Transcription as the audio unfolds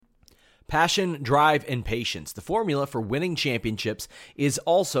Passion, drive, and patience. The formula for winning championships is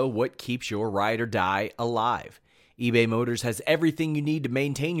also what keeps your ride or die alive. eBay Motors has everything you need to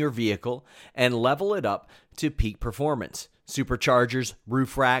maintain your vehicle and level it up to peak performance. Superchargers,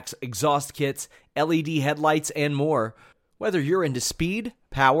 roof racks, exhaust kits, LED headlights, and more. Whether you're into speed,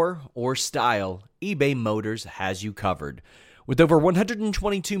 power, or style, eBay Motors has you covered. With over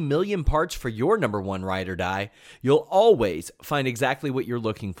 122 million parts for your number one ride or die, you'll always find exactly what you're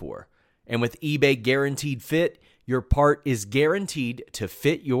looking for. And with eBay Guaranteed Fit, your part is guaranteed to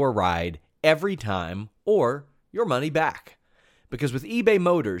fit your ride every time or your money back. Because with eBay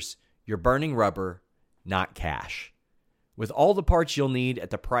Motors, you're burning rubber, not cash. With all the parts you'll need at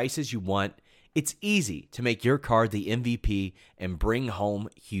the prices you want, it's easy to make your car the MVP and bring home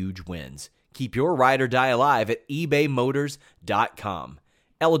huge wins. Keep your ride or die alive at ebaymotors.com.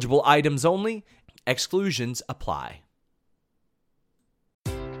 Eligible items only. Exclusions apply.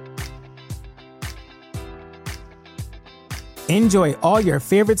 Enjoy all your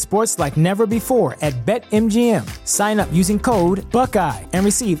favorite sports like never before at BetMGM. Sign up using code Buckeye and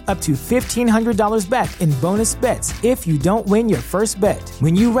receive up to $1,500 back in bonus bets if you don't win your first bet.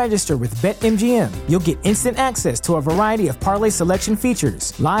 When you register with BetMGM, you'll get instant access to a variety of parlay selection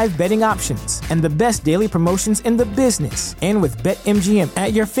features, live betting options, and the best daily promotions in the business. And with BetMGM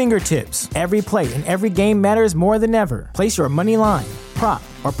at your fingertips, every play and every game matters more than ever. Place your money line, prop,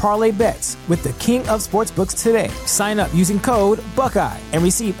 or parlay bets with the king of sportsbooks today. Sign up using code Buckeye and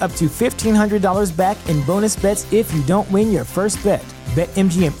receive up to $1,500 back in bonus bets if you don't win your first bet.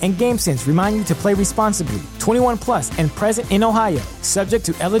 BetMGM and GameSense remind you to play responsibly. 21 plus and present in Ohio, subject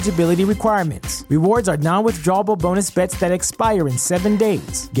to eligibility requirements. Rewards are non-withdrawable bonus bets that expire in 7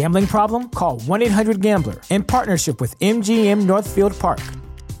 days. Gambling problem? Call 1-800-GAMBLER. In partnership with MGM Northfield Park.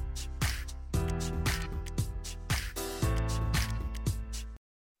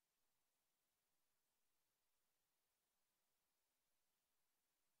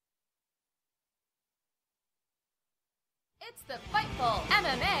 It's the Fightful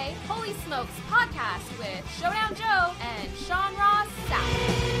MMA Holy Smokes podcast with Showdown Joe and Sean Ross Sapp.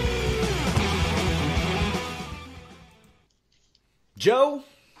 Joe,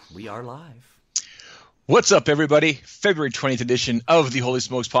 we are live. What's up, everybody? February 20th edition of the Holy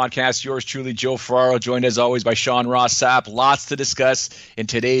Smokes podcast. Yours truly, Joe Ferraro, joined as always by Sean Ross Sapp. Lots to discuss in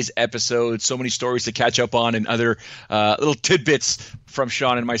today's episode. So many stories to catch up on and other little tidbits from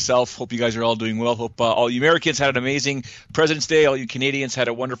Sean and myself. Hope you guys are all doing well. Hope all you Americans had an amazing President's Day. All you Canadians had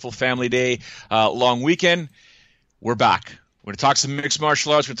a wonderful family day, long weekend. We're back. We're going to talk some mixed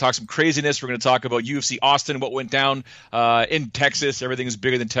martial arts. We're going to talk some craziness. We're going to talk about UFC Austin, what went down in Texas. Everything is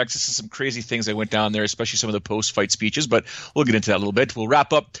bigger than Texas. Some crazy things that went down there, especially some of the post-fight speeches. But we'll get into that a little bit. We'll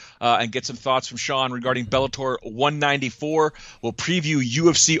wrap up and get some thoughts from Sean regarding Bellator 194. We'll preview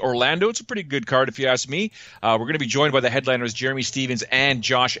UFC Orlando. It's a pretty good card, if you ask me. We're going to be joined by the headliners Jeremy Stephens and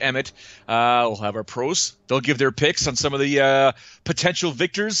Josh Emmett. We'll have our pros. They'll give their picks on some of the potential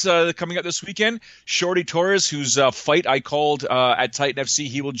victors coming up this weekend. Shorty Torres, whose fight I called at Titan FC,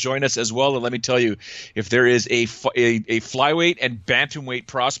 he will join us as well. And let me tell you, if there is a flyweight and bantamweight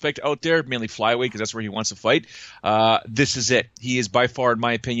prospect out there, mainly flyweight because that's where he wants to fight, this is it. He is by far, in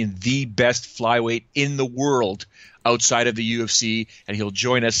my opinion, the best flyweight in the world outside of the UFC, and he'll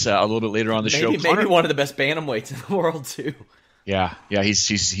join us a little bit later on the show. Maybe one of the best bantamweights in the world too. Yeah,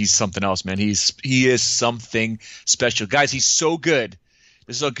 he's something else, man. He is something special. Guys, he's so good.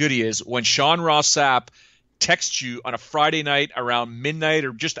 This is how good he is. When Sean Ross Sapp texts you on a Friday night around midnight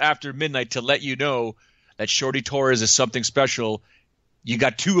or just after midnight to let you know that Shorty Torres is something special, you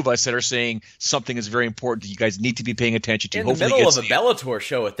got two of us that are saying something is very important that you guys need to be paying attention to. In the middle of a Bellator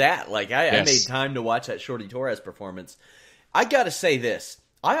show at that. Like, I made time to watch that Shorty Torres performance. I got to say this.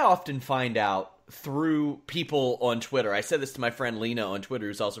 I often find out through people on Twitter. I said this to my friend Lena on Twitter,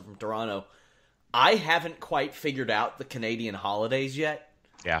 who's also from Toronto. I haven't quite figured out the Canadian holidays yet.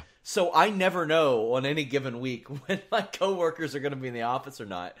 Yeah. So I never know on any given week when my coworkers are going to be in the office or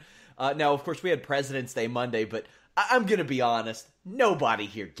not. Now, of course, we had President's Day Monday, but I'm going to be honest. Nobody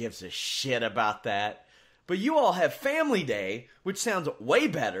here gives a shit about that. But you all have Family Day, which sounds way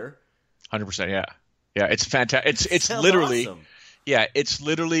better. 100%, yeah. Yeah, it's fantastic. It's literally awesome. Yeah, it's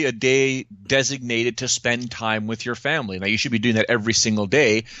literally a day designated to spend time with your family. Now, you should be doing that every single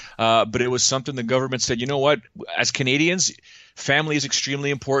day, but it was something the government said, you know what, as Canadians, family is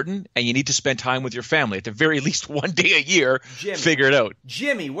extremely important, and you need to spend time with your family. At the very least one day a year, figure it out.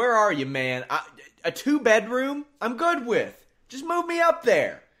 Jimmy, where are you, man? A 2-bedroom, I'm good with. Just move me up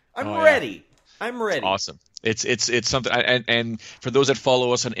there. I'm ready. I'm ready. Awesome. It's something, and for those that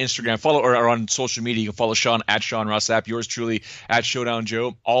follow us on Instagram, or on social media, you can follow Sean at Sean Ross Sapp, yours truly at Showdown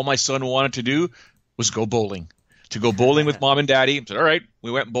Joe. All my son wanted to do was go bowling. To go bowling with mom and daddy. I said, all right,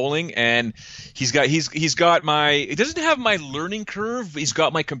 we went bowling, and he's got my. It doesn't have my learning curve. He's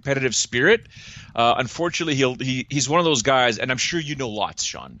got my competitive spirit. Unfortunately, he's one of those guys, and I'm sure you know lots,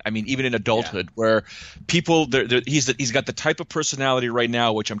 Sean. I mean, even in adulthood, where people he's got the type of personality right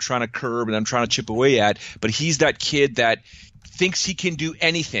now which I'm trying to curb and I'm trying to chip away at. But he's that kid that thinks he can do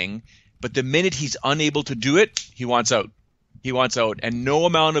anything, but the minute he's unable to do it, he wants out. He wants out, and no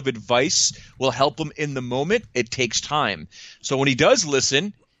amount of advice will help him in the moment. It takes time. So when he does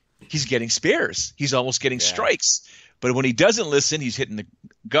listen, he's getting spares. He's almost getting strikes. But when he doesn't listen, he's hitting the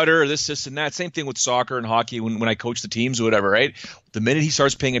gutter, this, and that. Same thing with soccer and hockey when I coach the teams or whatever, right? The minute he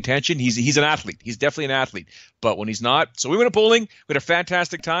starts paying attention, he's an athlete. He's definitely an athlete. But when he's not, so we went bowling. We had a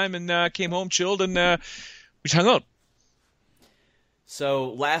fantastic time and came home, chilled, and we just hung out.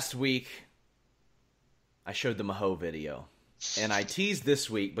 So last week, I showed the Maho video. And I teased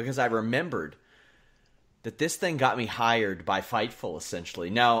this week because I remembered that this thing got me hired by Fightful, essentially.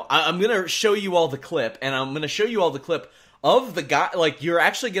 Now, I'm going to show you all the clip, and I'm going to show you all the clip of the guy. Like, you're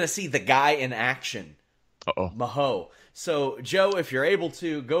actually going to see the guy in action. Maho. So, Joe, if you're able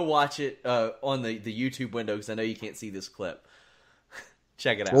to, go watch it on the YouTube window, because I know you can't see this clip.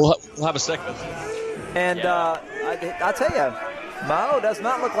 Check it out. We'll have a second. And I'll tell you, Maho does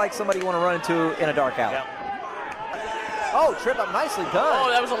not look like somebody you want to run into in a dark alley. Yep. Oh, trip up, nicely done. Oh,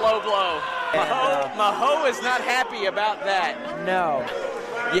 that was a low blow. Maho is not happy about that. No.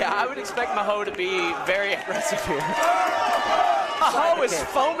 Yeah, I would expect Maho to be very aggressive here. Maho is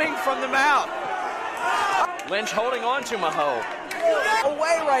foaming from the mouth. Lynch holding on to Maho.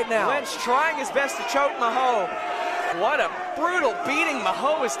 Away right now. Lynch trying his best to choke Maho. What a brutal beating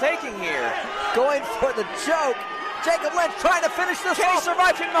Maho is taking here. Going for the choke. Jacob Lynch trying to finish this Can off. he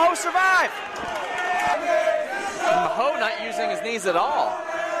survive? Can Maho survive? Maho not using his knees at all.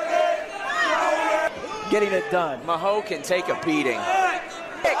 Getting it done. Maho can take a beating.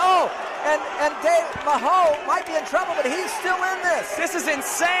 Oh, and Dave Maho might be in trouble, but he's still in this. This is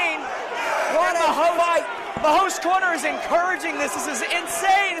insane. What a fight. Maho's corner is encouraging this. This is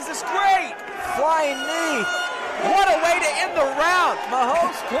insane. This is great. Flying knee. What a way to end the round.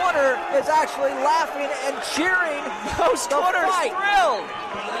 Maho's corner is actually laughing and cheering. Maho's corner is thrilled.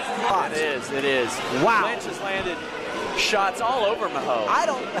 It is. Wow. Lynch has landed shots all over Maho.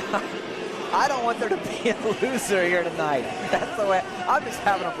 I don't want there to be a loser here tonight. That's the way. I'm just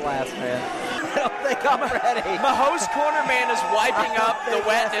having a blast, man. I don't think I'm ready. Maho's corner man is wiping up the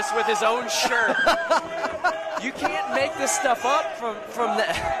wetness with his own shirt. You can't make this stuff up from the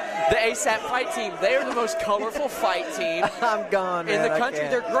ASAP fight team. They are the most colorful fight team I'm gone, man. in the country.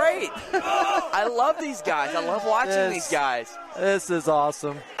 They're great. I love these guys. I love watching these guys. This is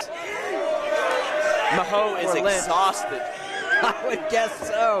awesome. Maho is exhausted. I would guess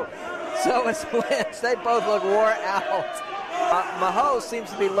so. So is Lynch. They both look wore out. Maho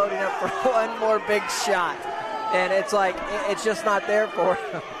seems to be loading up for one more big shot. And it's like, it's just not there for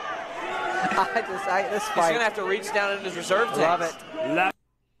him. This fight. He's going to have to reach down in his reserve tanks. Love it.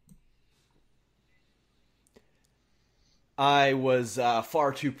 I was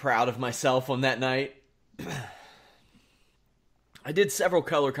far too proud of myself on that night. I did several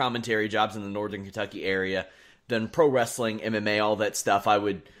color commentary jobs in the Northern Kentucky area, done pro wrestling, MMA, all that stuff. I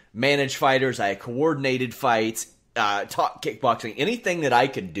would manage fighters, I had coordinated fights, taught kickboxing, anything that I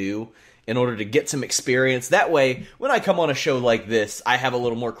could do in order to get some experience. That way, when I come on a show like this, I have a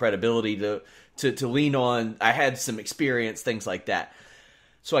little more credibility to lean on. I had some experience, things like that.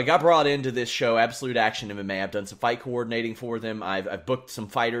 So I got brought into this show, Absolute Action MMA. I've done some fight coordinating for them. I've booked some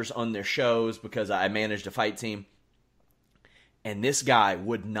fighters on their shows because I managed a fight team. And this guy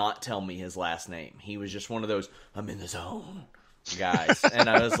would not tell me his last name. He was just one of those, I'm in the zone guys. And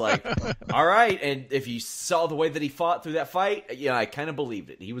I was like, all right. And if you saw the way that he fought through that fight, I kind of believed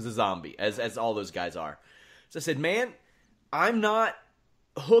it. He was a zombie, as all those guys are. So I said, man, I'm not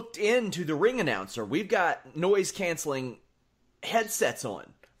hooked into the ring announcer. We've got noise-canceling headsets on.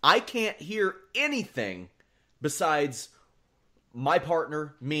 I can't hear anything besides my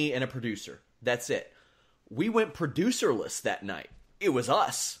partner, me, and a producer. That's it. We went producerless that night. It was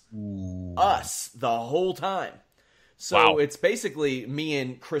us. Ooh. Us the whole time. So wow. It's basically me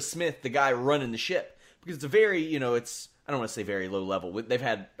and Chris Smith, the guy running the ship. Because it's a very, I don't want to say very low level. They've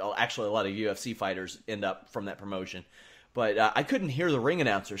had actually a lot of UFC fighters end up from that promotion. But I couldn't hear the ring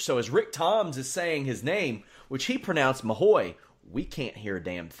announcer. So as Rick Toms is saying his name, which he pronounced Mahoy, we can't hear a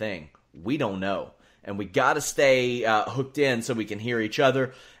damn thing. We don't know. and we got to stay hooked in so we can hear each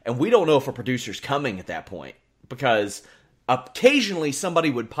other. And we don't know if a producer's coming at that point, because occasionally somebody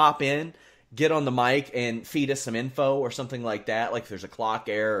would pop in, get on the mic, and feed us some info or something like that, like if there's a clock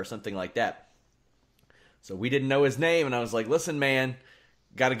error or something like that. So we didn't know his name, and I was like, listen, man,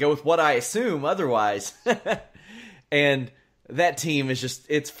 got to go with what I assume otherwise. And that team is just,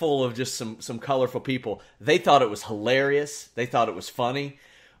 it's full of just some colorful people. They thought it was hilarious. They thought it was funny.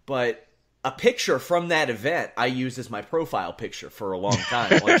 But a picture from that event I used as my profile picture for a long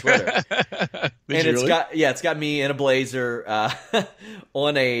time on Twitter. And it's got me in a blazer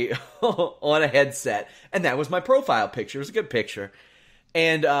on a headset. And that was my profile picture. It was a good picture.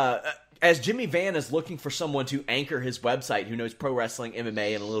 And as Jimmy Van is looking for someone to anchor his website who knows pro wrestling,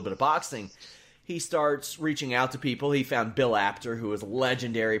 MMA, and a little bit of boxing, he starts reaching out to people. He found Bill Apter, who was a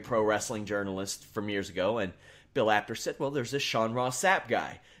legendary pro wrestling journalist from years ago, and Bill Apter said, well, there's this Sean Ross Sapp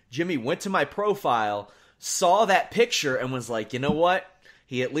guy. Jimmy went to my profile, saw that picture, and was like, you know what?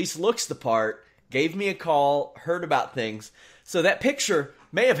 He at least looks the part, gave me a call, heard about things. So that picture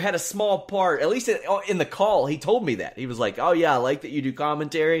may have had a small part, at least in the call, he told me that. He was like, oh yeah, I like that you do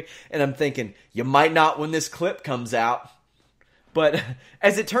commentary. And I'm thinking, you might not when this clip comes out. But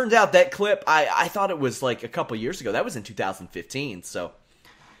as it turns out, that clip, I thought it was like a couple years ago. That was in 2015. So,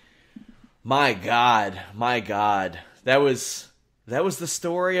 my God. That was the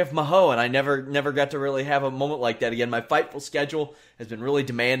story of Maho, and I never got to really have a moment like that again. My Fightful schedule has been really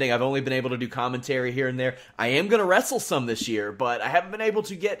demanding. I've only been able to do commentary here and there. I am going to wrestle some this year, but I haven't been able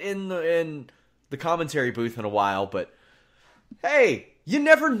to get in the commentary booth in a while. But, hey, you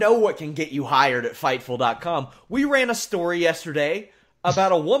never know what can get you hired at Fightful.com. We ran a story yesterday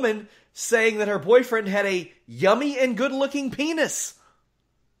about a woman saying that her boyfriend had a yummy and good-looking penis.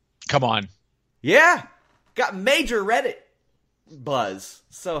 Come on. Yeah. Got major Reddit buzz.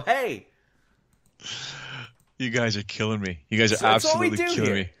 So, hey. You guys are killing me. You guys are absolutely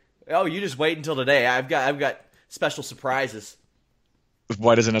killing me. Oh, you just wait until today. I've got special surprises.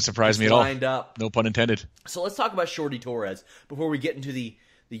 Why doesn't that surprise me at all? Lined up. No pun intended. So let's talk about Shorty Torres before we get into the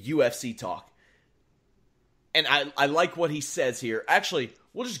UFC talk. And I like what he says here. Actually,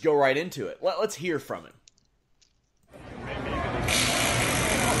 we'll just go right into it. Let's hear from him.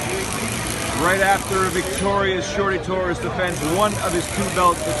 Right after a victorious Shorty Torres defends one of his two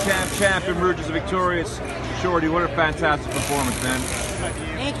belts, the champ emerges victorious. Shorty, what a fantastic performance, man.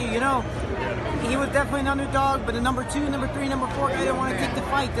 Thank you. You know, he was definitely an underdog, but the number 2, number 3, number 4 guy didn't want to take the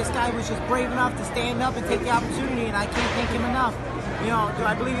fight. This guy was just brave enough to stand up and take the opportunity, and I can't thank him enough. You know, do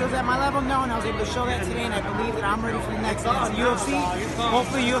I believe he was at my level? No, and I was able to show that today, and I believe that I'm ready for the next one. UFC,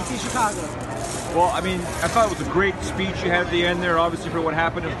 hopefully UFC Chicago. Well, I mean, I thought it was a great speech you had at the end there, obviously for what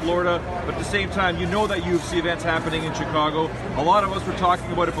happened in Florida, but at the same time, you know that UFC event's happening in Chicago. A lot of us were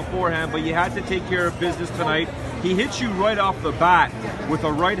talking about it beforehand, but you had to take care of business tonight. He hit you right off the bat with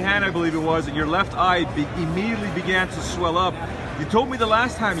a right hand, I believe it was, and your left eye immediately began to swell up. You told me the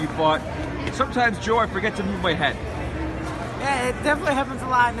last time you fought, sometimes, Joe, I forget to move my head. Yeah, it definitely happens a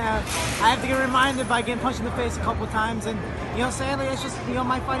lot now. I have to get reminded by getting punched in the face a couple of times, and sadly, it's just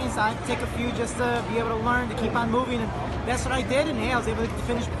my fighting side. Take a few just to be able to learn to keep on moving, and that's what I did. And I was able to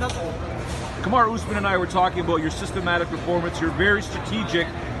finish because of it. Kamaru Usman and I were talking about your systematic performance. You're very strategic,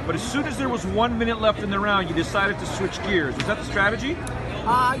 but as soon as there was 1 minute left in the round, you decided to switch gears. Was that the strategy?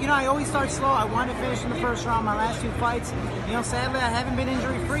 I always start slow. I wanted to finish in the first round. My last 2 fights, sadly, I haven't been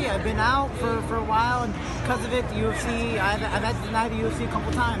injury-free. I've been out for a while, and because of it, the UFC, I've had to deny the UFC a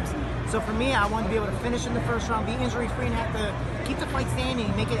couple times. So for me, I wanted to be able to finish in the first round, be injury-free, and have to keep the fight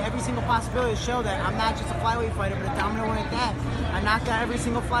standing, make it every single possibility to show that I'm not just a flyweight fighter, but a dominant one at that. I knocked out every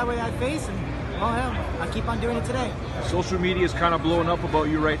single flyweight I face, and I keep on doing it today. Social media is kind of blowing up about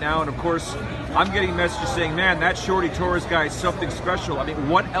you right now, and of course, I'm getting messages saying, man, that Shorty Torres guy is something special. I mean,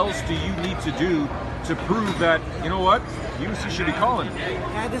 what else do you need to do to prove that, you know what, UFC should be calling?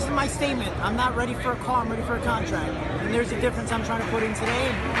 Yeah, this is my statement. I'm not ready for a call, I'm ready for a contract. And there's a difference I'm trying to put in today,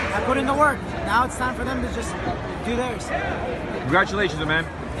 and I put in the work. Now it's time for them to just do theirs. Congratulations, man.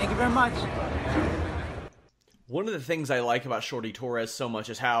 Thank you very much. One of the things I like about Shorty Torres so much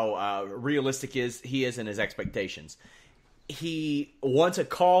is how realistic he is in his expectations. He wants a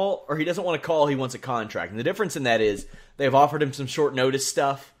call, or he doesn't want a call, he wants a contract. And the difference in that is they've offered him some short notice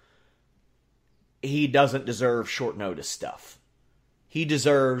stuff. He doesn't deserve short notice stuff. He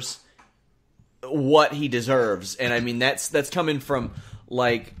deserves what he deserves. And I mean, that's coming from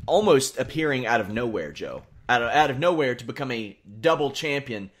like almost appearing out of nowhere, Joe. Out of nowhere to become a double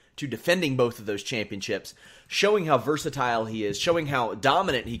champion, to defending both of those championships, showing how versatile he is, showing how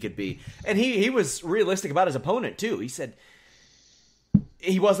dominant he could be. And he was realistic about his opponent, too. He said,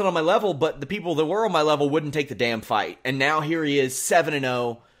 he wasn't on my level, but the people that were on my level wouldn't take the damn fight. And now here he is,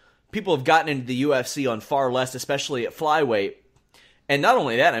 7-0. People have gotten into the UFC on far less, especially at flyweight. And not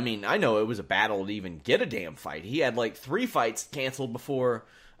only that, I mean, I know it was a battle to even get a damn fight. He had like 3 fights canceled before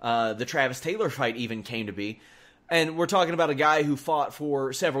the Travis Taylor fight even came to be. And we're talking about a guy who fought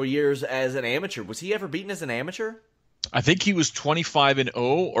for several years as an amateur. Was he ever beaten as an amateur? I think he was 25-0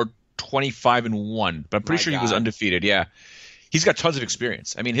 or 25-1, but I'm pretty sure he was undefeated. Yeah. He's got tons of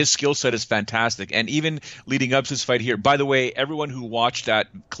experience. I mean, his skill set is fantastic. And even leading up to this fight here, by the way, everyone who watched that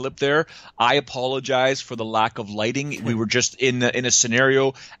clip there, I apologize for the lack of lighting. We were just in a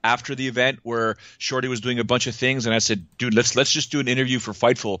scenario after the event where Shorty was doing a bunch of things, and I said, dude, let's just do an interview for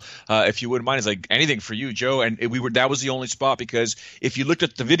Fightful, if you wouldn't mind. It's like, anything for you, Joe. And that was the only spot, because if you looked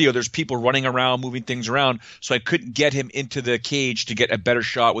at the video, there's people running around, moving things around, so I couldn't get him into the cage to get a better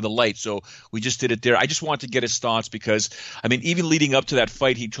shot with a light. So we just did it there. I just wanted to get his thoughts because, I mean, even leading up to that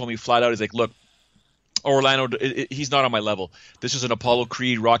fight, he told me flat out, he's like, look, Orlando, he's not on my level. This is an Apollo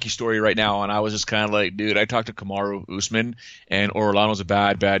Creed Rocky story right now. And I was just kind of like, dude, I talked to Kamaru Usman, and Orlando's a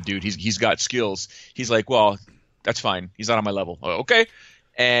bad dude. He's got skills. He's like, well, that's fine. He's not on my level. Okay.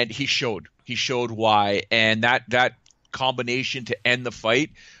 And he showed why. And that combination to end the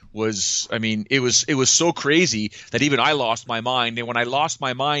fight was, I mean, it was so crazy that even I lost my mind. And when I lost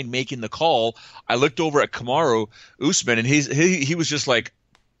my mind making the call, I looked over at Kamaru Usman, and he was just like,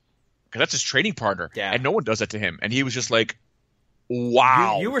 because that's his training partner, and no one does that to him. And he was just like,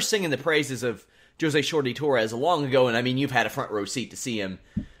 wow. You were singing the praises of Jose Shorty Torres long ago, and I mean, you've had a front row seat to see him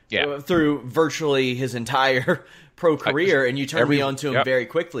through virtually his entire pro career, and you turned me on to him very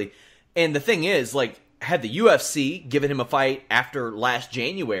quickly. And the thing is, like, had the UFC given him a fight after last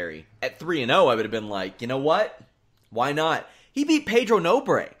January at 3-0, I would have been like, you know what? Why not? He beat Pedro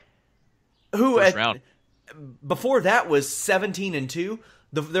Nobre, who before that was 17-2.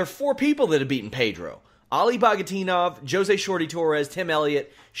 There are 4 people that have beaten Pedro: Ali Bagatinov, Jose Shorty Torres, Tim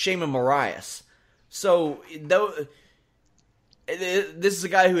Elliott, Shayman Moraes. So this is a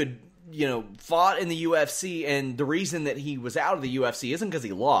guy who had, fought in the UFC, and the reason that he was out of the UFC isn't because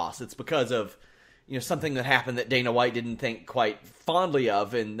he lost. It's because of something that happened that Dana White didn't think quite fondly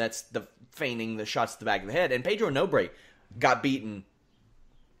of, and that's the feigning the shots to the back of the head. And Pedro Nobre got beaten,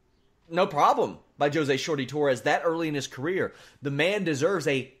 no problem, by Jose Shorty Torres that early in his career. The man deserves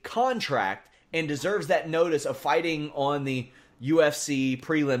a contract and deserves that notice of fighting on the UFC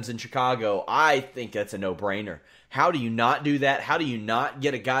prelims in Chicago. I think that's a no-brainer. How do you not do that? How do you not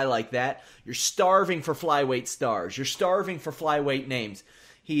get a guy like that? You're starving for flyweight stars. You're starving for flyweight names.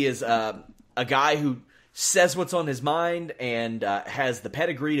 He is a guy who says what's on his mind and has the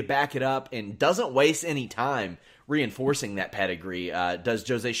pedigree to back it up and doesn't waste any time reinforcing that pedigree, does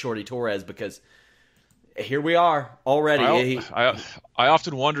Jose Shorty Torres, because here we are already. I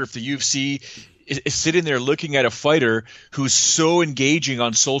often wonder if the UFC is sitting there looking at a fighter who's so engaging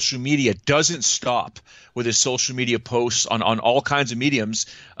on social media, doesn't stop with his social media posts on all kinds of mediums,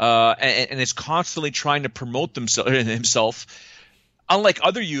 and is constantly trying to promote himself. Unlike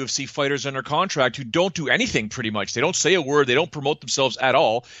other UFC fighters under contract who don't do anything pretty much. They don't say a word. They don't promote themselves at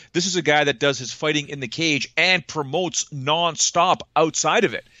all. This is a guy that does his fighting in the cage and promotes nonstop outside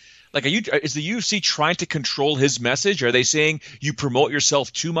of it. Like, is the UFC trying to control his message? Are they saying you promote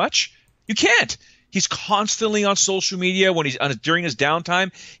yourself too much? You can't. He's constantly on social media when during his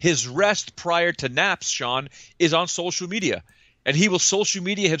downtime. His rest prior to naps, Sean, is on social media. And he will social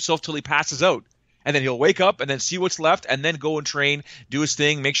media himself till he passes out. And then he'll wake up and then see what's left and then go and train, do his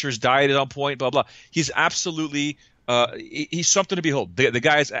thing, make sure his diet is on point, blah, blah. He's absolutely he's something to behold. The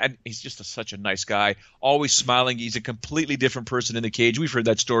guy he's just such a nice guy, always smiling. He's a completely different person in the cage. We've heard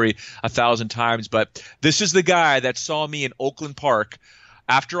that story 1,000 times. But this is the guy that saw me in Oakland Park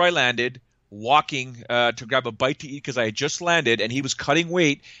after I landed, walking to grab a bite to eat because I had just landed, and he was cutting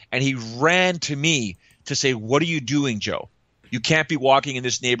weight, and he ran to me to say, "What are you doing, Joe? You can't be walking in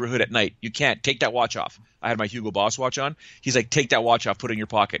this neighborhood at night. You can't. Take that watch off." I had my Hugo Boss watch on. He's like, "Take that watch off, put it in your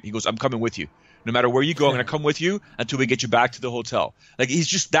pocket." He goes, "I'm coming with you. No matter where you go, I'm going to come with you until we get you back to the hotel." Like, he's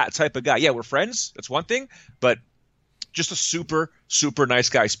just that type of guy. Yeah, we're friends. That's one thing. But just a super, super nice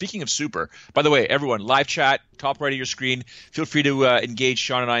guy. Speaking of super, by the way, everyone, live chat, top right of your screen. Feel free to engage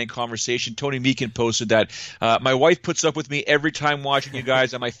Sean and I in conversation. Tony Meekin posted that. My wife puts up with me every time watching you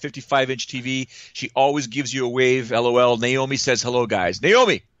guys on my 55-inch TV. She always gives you a wave, LOL. Naomi says, "Hello, guys."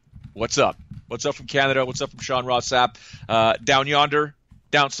 Naomi, what's up? What's up from Canada? What's up from Sean Ross Sapp? Down yonder,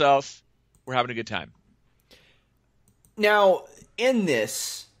 down south, we're having a good time. Now, in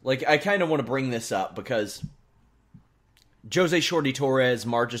this, like, I kind of want to bring this up because Jose Shorty Torres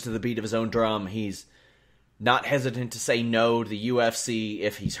marches to the beat of his own drum. He's not hesitant to say no to the UFC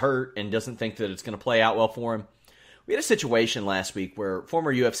if he's hurt and doesn't think that it's going to play out well for him. We had a situation last week where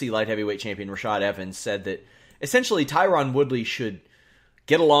former UFC light heavyweight champion Rashad Evans said that essentially Tyron Woodley should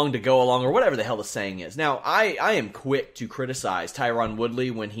get along to go along, or whatever the hell the saying is. Now, I am quick to criticize Tyron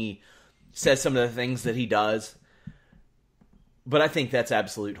Woodley when he says some of the things that he does, but I think that's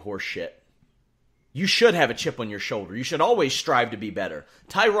absolute horse shit. You should have a chip on your shoulder. You should always strive to be better.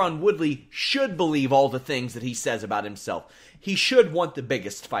 Tyron Woodley should believe all the things that he says about himself. He should want the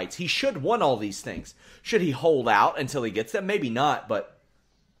biggest fights. He should want all these things. Should he hold out until he gets them? Maybe not, but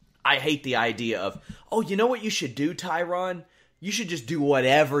I hate the idea of, oh, you know what you should do, Tyron? You should just do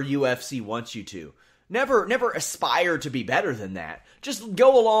whatever UFC wants you to. Never aspire to be better than that. Just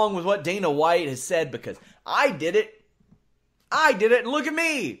go along with what Dana White has said, because I did it. And look at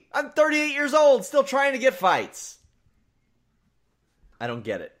me. I'm 38 years old, still trying to get fights. I don't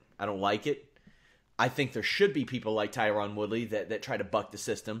get it. I don't like it. I think there should be people like Tyron Woodley that try to buck the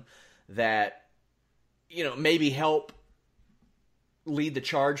system, that, maybe help lead the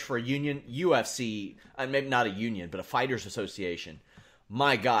charge for a union, UFC, maybe not a union, but a fighters association.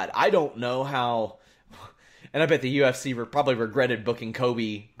 My God, I don't know how, and I bet the UFC probably regretted booking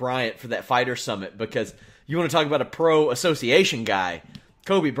Kobe Bryant for that fighter summit, because you want to talk about a pro association guy,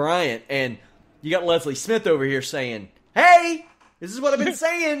 Kobe Bryant, and you got Leslie Smith over here saying, hey, this is what I've been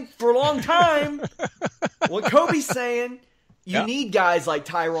saying for a long time. What Kobe's saying, you need guys like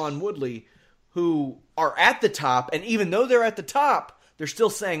Tyron Woodley who are at the top, and even though they're at the top, they're still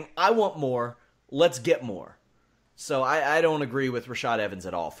saying, I want more, let's get more. So I don't agree with Rashad Evans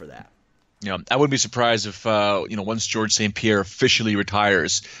at all for that. Yeah, I wouldn't be surprised if, once George St. Pierre officially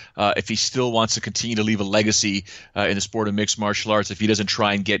retires, if he still wants to continue to leave a legacy in the sport of mixed martial arts, if he doesn't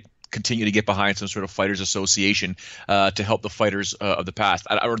try and continue to get behind some sort of fighters association to help the fighters of the past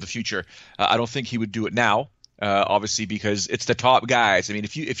or the future. I don't think he would do it now, obviously, because it's the top guys. I mean,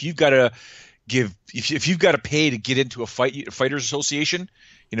 if you've got to if you've got to pay to get into a fighters association,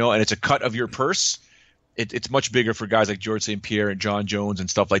 and it's a cut of your purse, it's much bigger for guys like George St. Pierre and John Jones and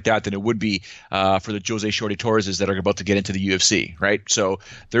stuff like that than it would be for the Jose Shorty Torreses that are about to get into the UFC, right? So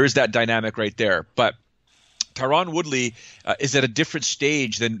there is that dynamic right there. But Tyron Woodley is at a different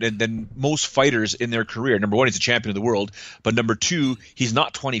stage than most fighters in their career. Number one, he's a champion of the world. But number two, he's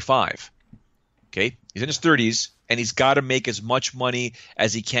not 25. Okay? He's in his 30s, and he's got to make as much money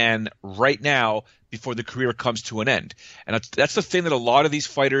as he can right now before the career comes to an end. And that's the thing that a lot of these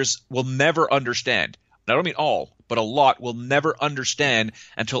fighters will never understand. I don't mean all, but a lot will never understand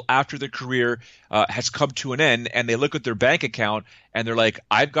until after their career has come to an end, and they look at their bank account and they're like,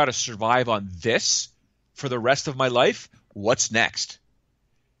 I've got to survive on this for the rest of my life. What's next?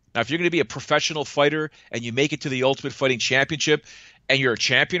 Now, if you're going to be a professional fighter and you make it to the Ultimate Fighting Championship and you're a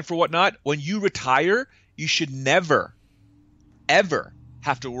champion for whatnot, when you retire, you should never, ever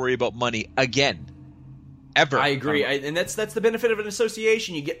have to worry about money again. Ever. I agree. And that's the benefit of an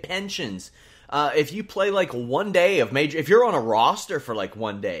association. You get pensions. If you play like one day of major, if you're on a roster for like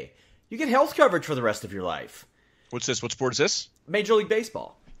one day, you get health coverage for the rest of your life. What's this? What sport is this? Major League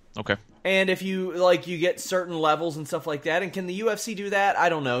Baseball. Okay. And if you you get certain levels and stuff like that, and can the UFC do that? I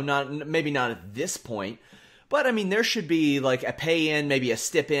don't know. Maybe not at this point, but I mean there should be like a pay-in, maybe a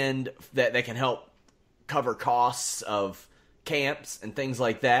stipend that can help cover costs of camps and things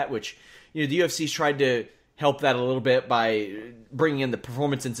like that. Which the UFC's tried to help that a little bit by bringing in the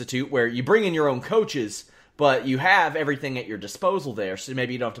Performance Institute, where you bring in your own coaches, but you have everything at your disposal there, so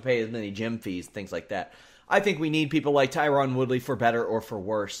maybe you don't have to pay as many gym fees, things like that. I think we need people like Tyron Woodley for better or for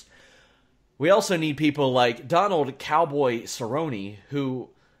worse. We also need people like Donald Cowboy Cerrone, who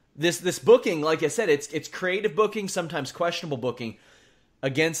this booking, like I said, it's creative booking, sometimes questionable booking,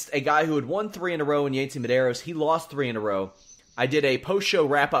 against a guy who had won 3 in a row in Yancy Medeiros. He lost 3 in a row. I did a post-show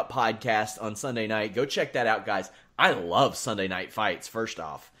wrap-up podcast on Sunday night. Go check that out, guys. I love Sunday night fights, first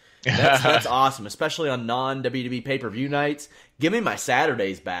off. That's awesome, especially on non-WWE pay-per-view nights. Give me my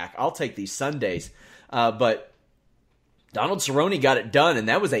Saturdays back. I'll take these Sundays. But Donald Cerrone got it done, and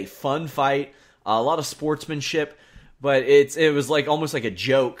that was a fun fight. A lot of sportsmanship, but it was like almost like a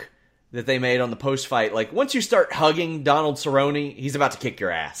joke that they made on the post-fight. Like, once you start hugging Donald Cerrone, he's about to kick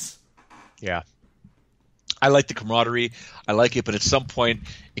your ass. Yeah. I like the camaraderie. I like it, but at some point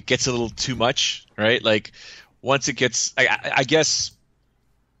it gets a little too much, right? Like once it gets, I guess,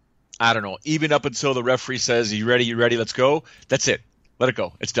 I don't know, even up until the referee says, you ready, let's go. That's it. Let it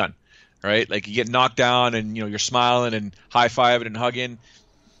go. It's done, right? Like you get knocked down and, you're smiling and high-fiving and hugging.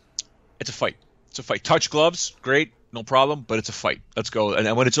 It's a fight. Touch gloves, great. no problem, but it's a fight. Let's go.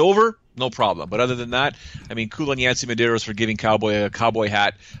 And when it's over, no problem. But other than that, I mean, cool on Yancy Medeiros for giving Cowboy a cowboy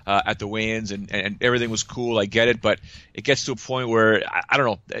hat at the weigh-ins, and everything was cool. I get it, but it gets to a point where, I don't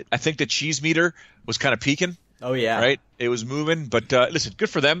know, I think the cheese meter was kind of peaking. Oh, yeah. Right? It was moving. But listen, good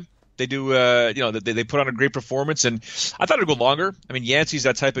for them. They do, they put on a great performance, and I thought it would go longer. I mean, Yancey's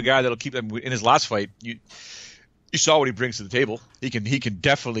that type of guy that'll keep them in his last fight. You saw what he brings to the table. He can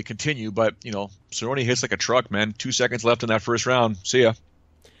definitely continue, but Cerrone hits like a truck, man. 2 seconds left in that first round. See ya.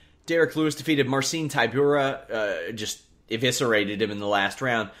 Derek Lewis defeated Marcin Tybura, just eviscerated him in the last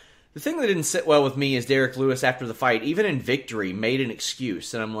round. The thing that didn't sit well with me is Derek Lewis after the fight, even in victory, made an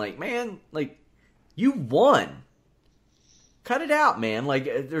excuse, and I'm like, man, like, you won. Cut it out, man.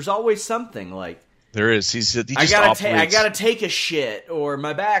 Like, there's always something. Like, there is. He just I gotta take a shit, or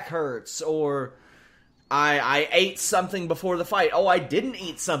my back hurts, or I ate something before the fight. Oh, I didn't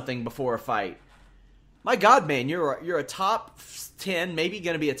eat something before a fight. My God, man, you're a top 10, maybe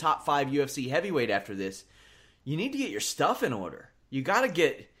going to be a top 5 UFC heavyweight after this. You need to get your stuff in order. You got to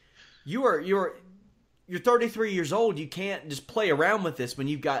get. You're 33 years old. You can't just play around with this when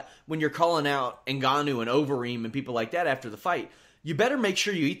you're calling out Ngannou and Overeem and people like that after the fight. You better make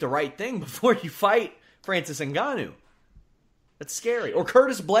sure you eat the right thing before you fight Francis Ngannou. That's scary. Or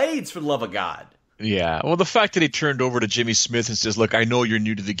Curtis Blades, for the love of God. Yeah, well, the fact that he turned over to Jimmy Smith and says, look, I know you're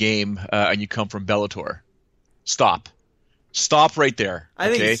new to the game and you come from Bellator. Stop right there. I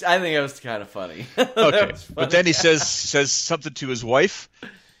think it was kind of funny. Okay, but then he says something to his wife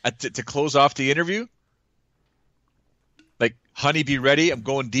to close off the interview. Like, honey, be ready. I'm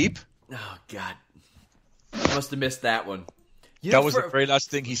going deep. Oh, God. I must have missed that one. That was the very last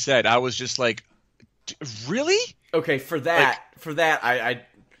thing he said. I was just like, really? Okay, for that, I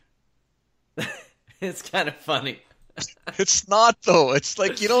it's kind of funny. It's not, though. It's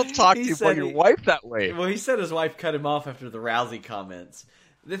like, you don't talk about your wife that way. Well, he said his wife cut him off after the Rousey comments.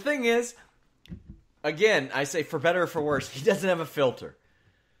 The thing is, again, I say for better or for worse, he doesn't have a filter.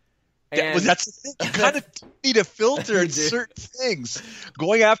 Well, that's the thing. You kind of need a filter in certain things.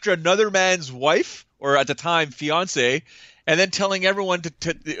 Going after another man's wife, or at the time, fiance, and then telling everyone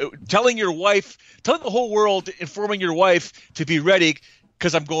telling your wife, telling the whole world, informing your wife to be ready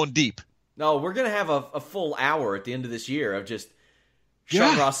because I'm going deep. No, we're going to have a full hour at the end of this year of just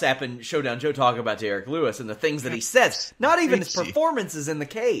Sean Ross Sapp and Showdown Joe talking about Derek Lewis and the things that he says. Not even his performances in the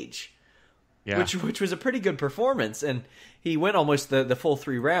cage, which was a pretty good performance, and he went almost the full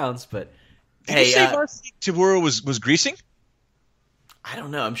 3 rounds. But did you say Marcin Tybura was greasing? I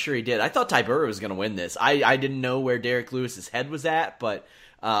don't know. I'm sure he did. I thought Tybura was going to win this. I didn't know where Derek Lewis's head was at, but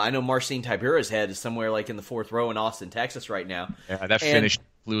I know Marcin Tybura's head is somewhere like in the 4th row in Austin, Texas right now. Yeah, that finish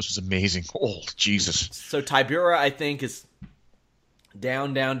Lewis was amazing. Oh, Jesus. So Tybura, I think, is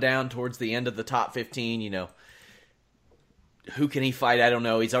down towards the end of the top 15. Who can he fight? I don't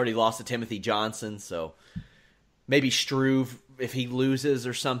know. He's already lost to Timothy Johnson, so maybe Struve if he loses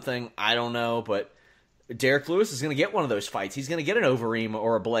or something. I don't know, but Derek Lewis is going to get one of those fights. He's going to get an Overeem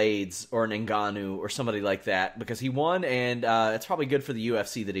or a Blades or an Ngannou or somebody like that because he won, and it's probably good for the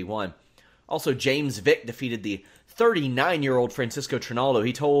UFC that he won. Also, James Vick defeated the 39-year-old Francisco Trinaldo.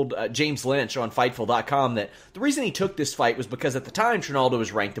 He told James Lynch on Fightful.com that the reason he took this fight was because at the time Trinaldo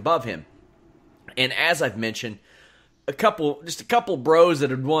was ranked above him. And as I've mentioned, a couple bros that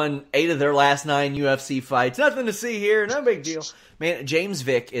had won 8 of their last 9 UFC fights. Nothing to see here, no big deal. Man, James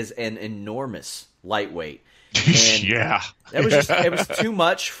Vick is an enormous lightweight. And it was too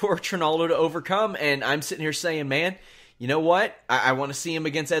much for Trinaldo to overcome, and I'm sitting here saying, man, you know what? I want to see him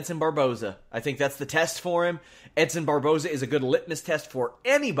against Edson Barboza. I think that's the test for him. Edson Barboza is a good litmus test for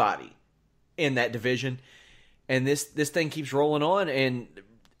anybody in that division. And this thing keeps rolling on. And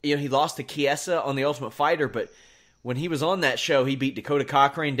he lost to Chiesa on The Ultimate Fighter, but when he was on that show, he beat Dakota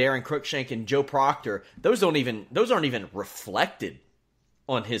Cochrane, Darren Cruikshank, and Joe Proctor. Those aren't even reflected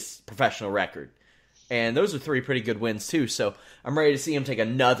on his professional record. And those are 3 pretty good wins too. So I'm ready to see him take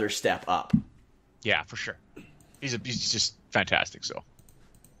another step up. Yeah, for sure. He's just fantastic. So,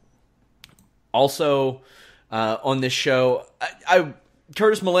 also on this show,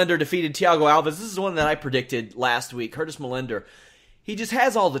 Curtis Millender defeated Thiago Alves. This is one that I predicted last week. Curtis Millender, he just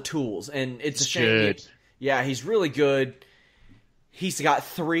has all the tools, and it's a shame. He's really good. He's got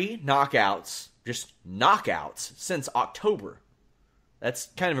 3 knockouts, just knockouts, since October. That's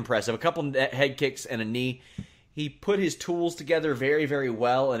kind of impressive. A couple head kicks and a knee. He put his tools together very, very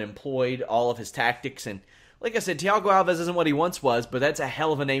well and employed all of his tactics. And like I said, Thiago Alves isn't what he once was, but that's a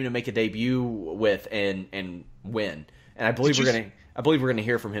hell of a name to make a debut with and win. And I believe we're gonna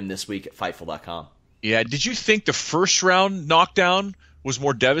hear from him this week at Fightful.com. Yeah. Did you think the first round knockdown was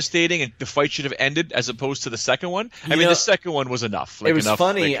more devastating and the fight should have ended as opposed to the second one. I mean, know, the second one was enough. It was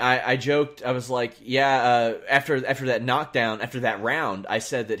funny. I joked. I was like, after that knockdown, after that round, I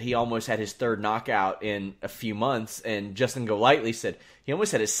said that he almost had his third knockout in a few months, and Justin Golightly said he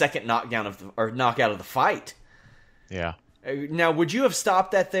almost had his second knockout of the fight. Yeah. Now, would you have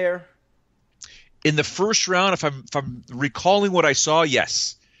stopped that there? In the first round, if I'm recalling what I saw,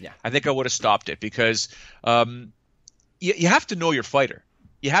 yes. Yeah. I think I would have stopped it because you have to know your fighter.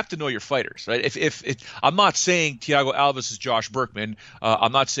 You have to know your fighters, right? If I'm not saying Thiago Alves is Josh Berkman.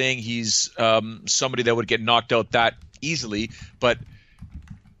 I'm not saying he's somebody that would get knocked out that easily, but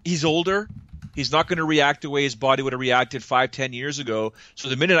he's older. He's not going to react the way his body would have reacted 5-10 years ago. So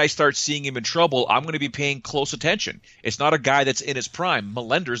the minute I start seeing him in trouble, I'm going to be paying close attention. It's not a guy that's in his prime.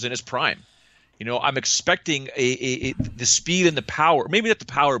 Melender's in his prime. You know, I'm expecting the speed and the power, maybe not the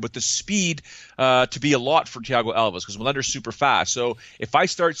power, but the speed to be a lot for Thiago Alves because Melender's super fast. So if I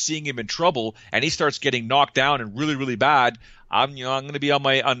start seeing him in trouble and he starts getting knocked down and really, really bad, I'm going to be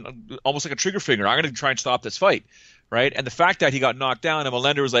on almost like a trigger finger. I'm going to try and stop this fight, right? And the fact that he got knocked down and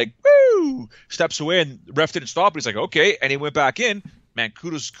Melender was like, woo, steps away and the ref didn't stop. He's like, okay, and he went back in. Man,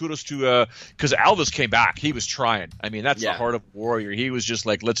 kudos to because Alves came back. He was trying. I mean, that's the heart of a warrior. He was just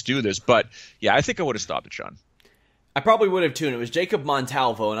like, let's do this. But yeah, I think I would have stopped it, Sean. I probably would have too. And it was Jacob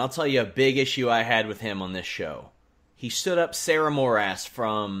Montalvo, and I'll tell you a big issue I had with him on this show. He stood up Sarah Moras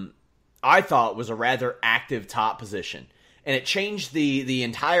from, I thought, was a rather active top position. And it changed the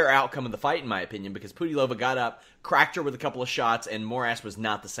entire outcome of the fight, in my opinion, because Pudilova got up, cracked her with a couple of shots, and Moras was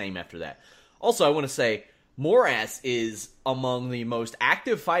not the same after that. Also, I want to say, Moras is among the most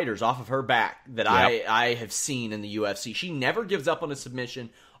active fighters off of her back that I have seen in the UFC. She never gives up on a submission,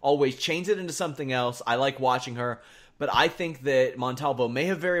 always chains it into something else. I like watching her, but I think that Montalvo may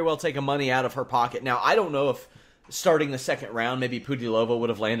have very well taken money out of her pocket. Now, I don't know if starting the second round, maybe Pudilova would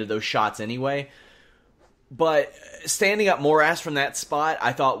have landed those shots anyway, but standing up Moras from that spot,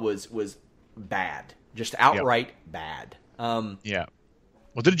 I thought was bad. Just outright bad. Yeah.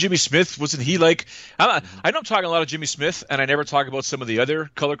 Well, didn't Jimmy Smith, wasn't he like – I know I'm talking a lot of Jimmy Smith, and I never talk about some of the other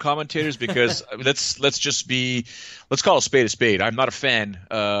color commentators because let's call a spade. I'm not a fan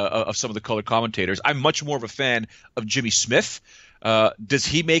of some of the color commentators. I'm much more of a fan of Jimmy Smith. Does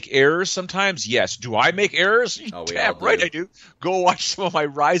he make errors sometimes? Yes. Do I make errors? Oh, damn right I do. Go watch some of my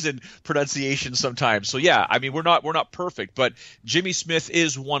Ryzen pronunciations sometimes. So, yeah, I mean, we're not perfect, but Jimmy Smith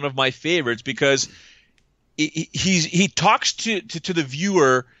is one of my favorites because – he talks to the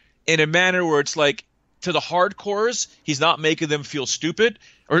viewer in a manner where it's like to the hardcores, he's not making them feel stupid,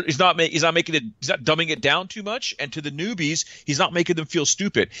 or he's not dumbing it down too much, and to the newbies, he's not making them feel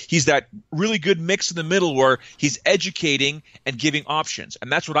stupid. He's that really good mix in the middle where he's educating and giving options,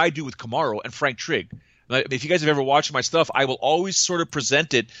 and that's what I do with Kamaru and Frank Trigg. If you guys have ever watched my stuff, I will always sort of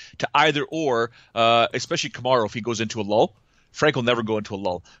present it to either or, especially Kamaru if he goes into a lull. Frank will never go into a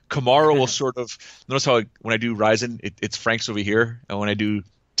lull. Kamaru will sort of – notice how when I do Ryzen, it's Frank's over here, and when I do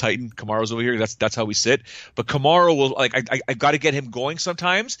Titan, Kamaru's over here. That's how we sit. But Kamaru will – like I got to get him going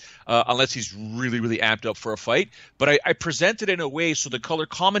sometimes unless he's really, really amped up for a fight. But I present it in a way so the color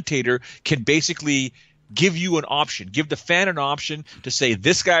commentator can basically give you an option, give the fan an option to say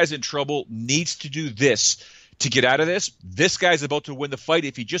this guy's in trouble, needs to do this to get out of this. This guy's about to win the fight.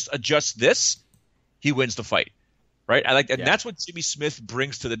 If he just adjusts this, he wins the fight. Right, I like that, and that's what Jimmy Smith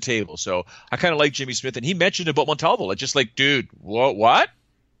brings to the table. So I kind of like Jimmy Smith, and he mentioned about Montalvo, like just like, dude, what?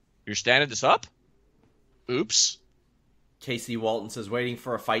 You're standing this up? Oops. Casey Walton says waiting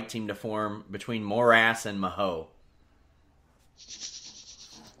for a fight team to form between Moras and Maho.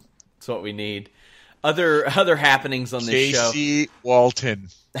 That's what we need. Other happenings on this show. Casey Walton.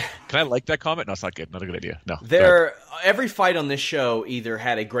 Can I like that comment? No, it's not good. Not a good idea. No. Every fight on this show either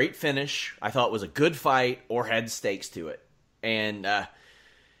had a great finish, I thought was a good fight, or had stakes to it. And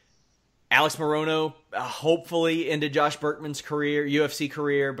Alex Morono hopefully ended Josh Berkman's career, UFC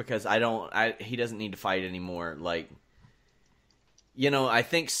career, because he doesn't need to fight anymore. Like, you know, I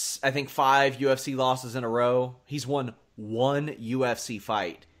think 5 UFC losses in a row. He's won 1 UFC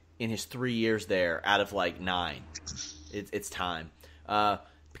fight in his 3 years there out of like 9. It's time.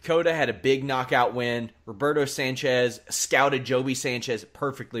 Picota had a big knockout win. Roberto Sanchez scouted Joby Sanchez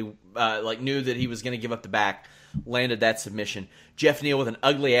perfectly, knew that he was going to give up the back, landed that submission. Jeff Neal with an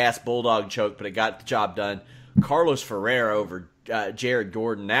ugly-ass bulldog choke, but it got the job done. Carlos Ferreira over Jared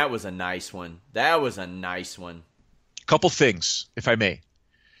Gordon, that was a nice one. Couple things, if I may.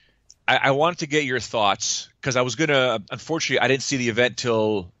 I wanted to get your thoughts, because I was going to, unfortunately, I didn't see the event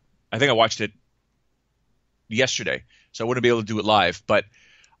till, I think I watched it yesterday, so I wouldn't be able to do it live, but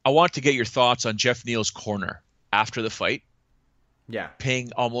I want to get your thoughts on Jeff Neal's corner after the fight.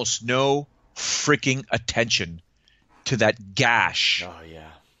 paying almost no freaking attention to that gash. Oh, yeah.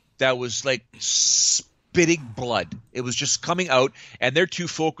 That was like spitting blood. It was just coming out, and they're too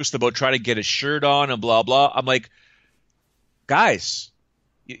focused about trying to get his shirt on and blah, blah. I'm like, guys,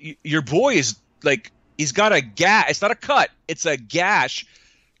 your boy is like, he's got a gash. It's not a cut. It's a gash.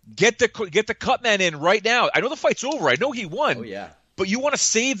 Get the cut man in right now. I know the fight's over. I know he won. Oh, yeah. But you want to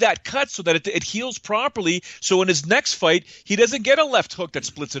save that cut so that it heals properly, so in his next fight, he doesn't get a left hook that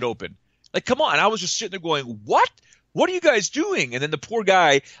splits it open. Like, come on. I was just sitting there going, what? What are you guys doing? And then the poor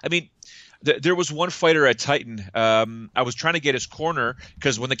guy, I mean, there was one fighter at Titan. I was trying to get his corner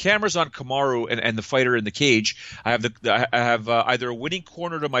because when the camera's on Kamaru and the fighter in the cage, I have either a winning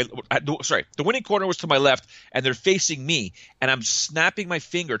corner to my the winning corner was to my left, and they're facing me, and I'm snapping my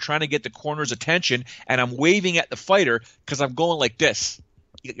finger trying to get the corner's attention, and I'm waving at the fighter because I'm going like this.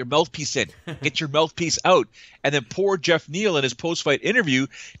 Get your mouthpiece in. Get your mouthpiece out. And then poor Jeff Neal in his post-fight interview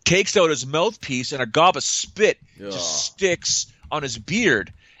takes out his mouthpiece, and a gob of spit just sticks on his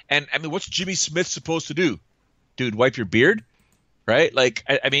beard. And, I mean, what's Jimmy Smith supposed to do? Dude, wipe your beard? Right? Like,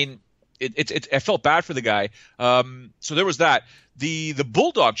 I mean, I felt bad for the guy. So there was that. The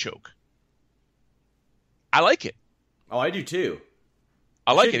Bulldog choke. I like it. Oh, I do too.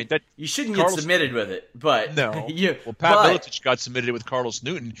 I like it. You shouldn't get submitted with it, but no. Well, Pat Miletich got submitted with Carlos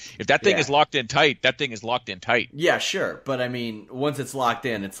Newton. If that thing is locked in tight, that thing is locked in tight. Yeah, sure. But, I mean, once it's locked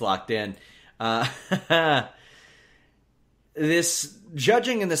in, it's locked in. This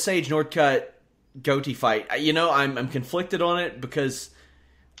judging in the Sage Northcutt Goatee fight, you know, I'm conflicted on it because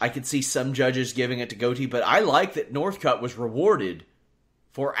I could see some judges giving it to Goatee, but I like that Northcutt was rewarded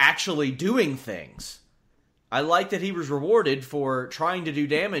for actually doing things. I like that he was rewarded for trying to do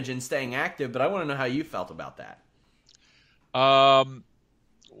damage and staying active, but I want to know how you felt about that.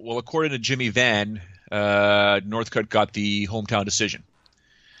 Well, according to Jimmy Van, Northcutt got the hometown decision.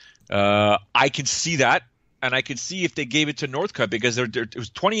 I can see that, and I can see if they gave it to Northcutt because it was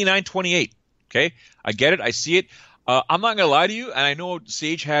 29-28. Okay, I get it. I see it. I'm not going to lie to you, and I know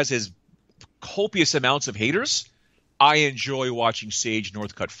Sage has his copious amounts of haters. I enjoy watching Sage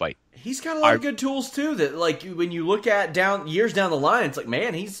Northcutt fight. He's got a lot of good tools too. That, like, when you look at years down the line, it's like,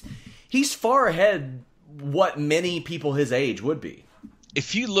 man, he's far ahead what many people his age would be.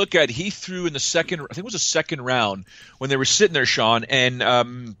 If you look at, he threw in the second, I think it was the second round when they were sitting there, Sean,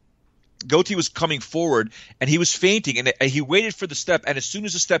 and Goatee was coming forward and he was feinting, and he waited for the step, and as soon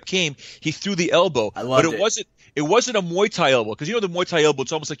as the step came, he threw the elbow. I loved it. It wasn't a Muay Thai elbow, because you know the Muay Thai elbow,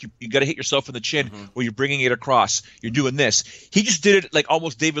 it's almost like you got to hit yourself in the chin where you're bringing it across. You're doing this. He just did it like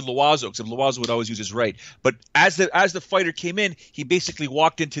almost David Loiseau, except Loiseau would always use his right. But as the fighter came in, he basically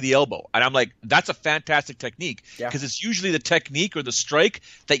walked into the elbow. And I'm like, that's a fantastic technique, because it's usually the technique or the strike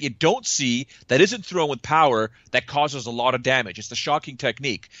that you don't see, that isn't thrown with power, that causes a lot of damage. It's the shocking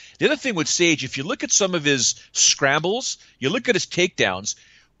technique. The other thing with Sage, if you look at some of his scrambles, you look at his takedowns,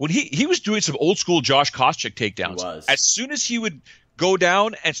 when he was doing some old school Josh Koscheck takedowns, as soon as he would go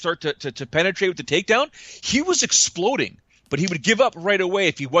down and start to penetrate with the takedown, he was exploding. But he would give up right away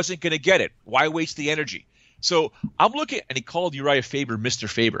if he wasn't going to get it. Why waste the energy? So I'm looking, and he called Uriah Faber Mr.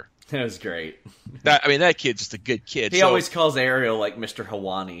 Faber. That was great. That kid's just a good kid. He always calls Ariel like Mr.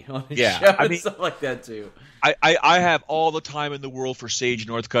 Hawani on his show and stuff like that too. I have all the time in the world for Sage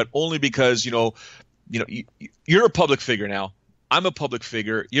Northcutt, only because you're a public figure now. I'm a public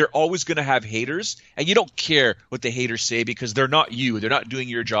figure. You're always going to have haters, and you don't care what the haters say because they're not you. They're not doing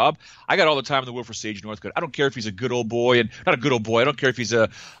your job. I got all the time in the world for Sage Northcutt. I don't care if he's a good old boy, and not a good old boy. I don't care if he's a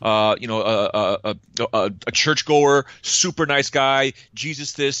churchgoer, super nice guy,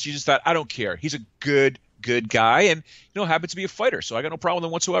 Jesus this, Jesus that. I don't care. He's a good guy, and happens to be a fighter. So I got no problem with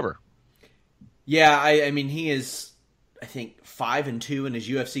him whatsoever. Yeah, I mean, he is, I think, 5-2 in his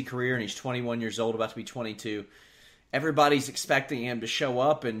UFC career, and he's 21 years old, about to be 22. Everybody's expecting him to show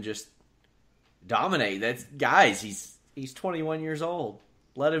up and just dominate. He's 21 years old.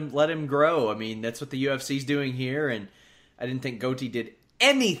 Let him grow. I mean, that's what the UFC's doing here, and I didn't think Goatee did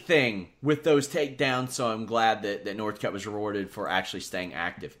anything with those takedowns, so I'm glad that Northcutt was rewarded for actually staying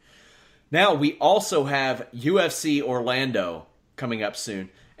active. Now, we also have UFC Orlando coming up soon.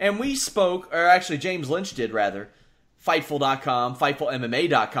 And we spoke, or actually James Lynch did rather, Fightful.com,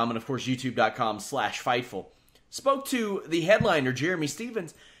 FightfulMMA.com, and of course YouTube.com/Fightful. Spoke to the headliner, Jeremy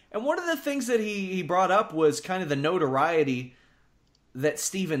Stephens, and one of the things that he brought up was kind of the notoriety that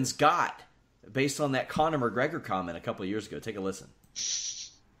Stephens got based on that Conor McGregor comment a couple of years ago. Take a listen.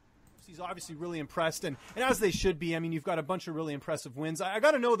 He's obviously really impressed, and as they should be. I mean, you've got a bunch of really impressive wins. I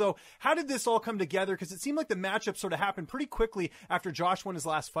got to know, though, how did this all come together? Because it seemed like the matchup sort of happened pretty quickly after Josh won his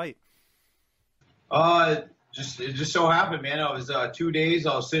last fight. It just so happened, man. I was 2 days.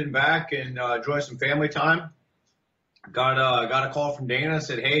 I was sitting back and enjoying some family time. Got a call from Dana.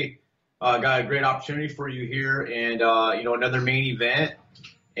 Said, "Hey, got a great opportunity for you here, and another main event."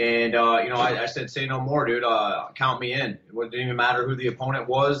 And I said, "Say no more, dude. Count me in." It didn't even matter who the opponent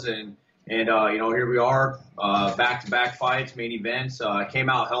was, and here we are, back-to-back fights, main events. Came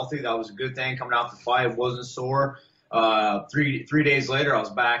out healthy. That was a good thing. Coming out the fight, wasn't sore. 3 days later, I was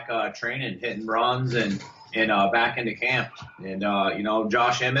back training, hitting runs, and back into camp. And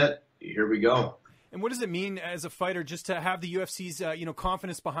Josh Emmett, here we go. And what does it mean as a fighter just to have the UFC's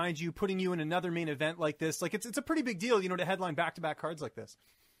confidence behind you, putting you in another main event like this? Like it's a pretty big deal, to headline back-to-back cards like this.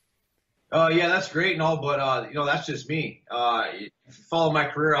 Yeah, that's great and all, but that's just me. If you follow my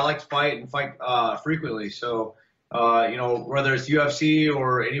career, I like to fight and fight frequently. So whether it's UFC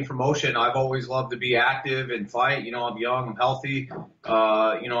or any promotion, I've always loved to be active and fight. I'm young, I'm healthy.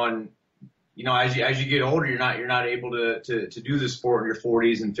 As you get older, you're not able to do the sport in your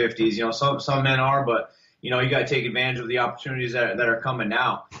 40s and 50s. Some men are, but you got to take advantage of the opportunities that are coming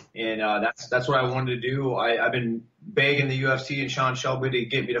now. And that's what I wanted to do. I've been begging the UFC and Sean Shelby to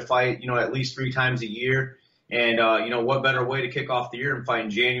get me to fight, at least 3 times a year. And what better way to kick off the year than fight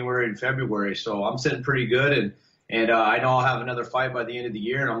in January and February? So I'm sitting pretty good, and I know I'll have another fight by the end of the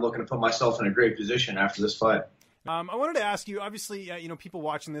year, and I'm looking to put myself in a great position after this fight. I wanted to ask you, obviously, people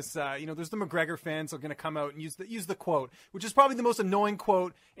watching this, there's the McGregor fans are going to come out and use the quote, which is probably the most annoying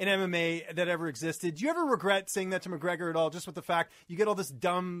quote in MMA that ever existed. Do you ever regret saying that to McGregor at all, just with the fact you get all this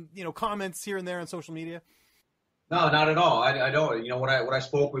dumb, comments here and there on social media? No, not at all. I don't. What I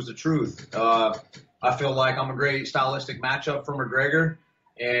spoke was the truth. I feel like I'm a great stylistic matchup for McGregor,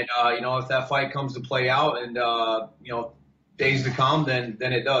 and if that fight comes to play out and days to come, then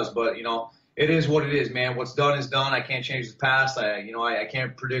it does. But it is what it is, man. What's done is done. I can't change the past. I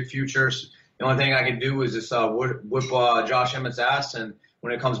can't predict futures. The only thing I can do is just whip Josh Emmett's ass, and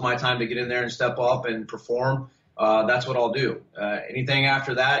when it comes my time to get in there and step up and perform, that's what I'll do. Anything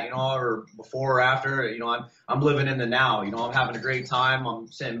after that, or before or after, I'm living in the now. I'm having a great time. I'm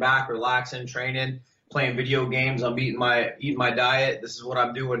sitting back, relaxing, training, playing video games. I'm eating my diet. This is what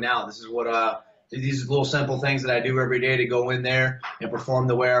I'm doing now. This is what these little simple things that I do every day to go in there and perform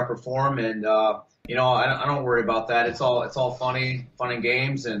the way I perform. And I don't worry about that. It's all fun and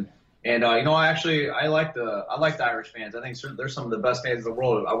games. And I like the Irish fans. I think they're some of the best fans in the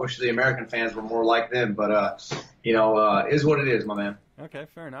world. I wish the American fans were more like them, but is what it is, my man. Okay,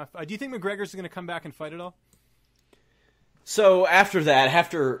 fair enough. Do you think McGregor's going to come back and fight at all? So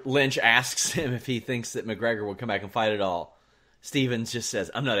after Lynch asks him if he thinks that McGregor will come back and fight at all, Stevens just says,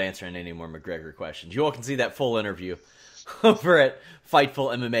 "I'm not answering any more McGregor questions." You all can see that full interview over at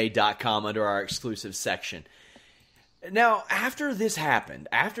FightfulMMA.com under our exclusive section. Now, after this happened,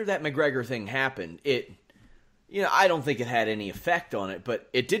 after that McGregor thing happened, I don't think it had any effect on it, but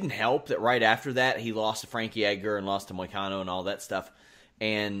it didn't help that right after that he lost to Frankie Edgar and lost to Moicano and all that stuff,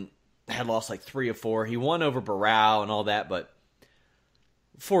 and had lost like 3 or 4. He won over Barao and all that, but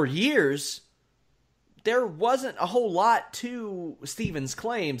for years, there wasn't a whole lot to Stevens'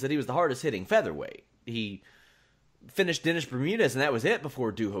 claims that he was the hardest hitting featherweight. He finished Dennis Bermudez, and that was it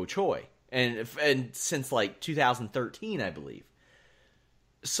before Doo Ho Choi. And since like 2013, I believe.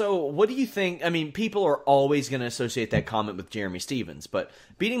 So what do you think? I mean, people are always going to associate that comment with Jeremy Stevens, but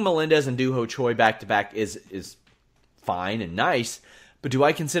beating Melendez and Doo Ho Choi back-to-back is fine and nice, but do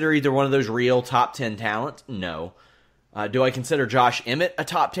I consider either one of those real top 10 talent? No. Do I consider Josh Emmett a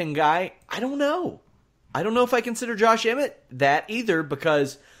top 10 guy? I don't know. I don't know if I consider Josh Emmett that either,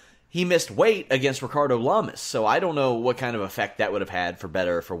 because he missed weight against Ricardo Lamas, so I don't know what kind of effect that would have had, for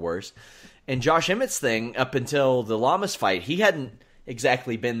better or for worse. And Josh Emmett's thing, up until the Lamas fight, he hadn't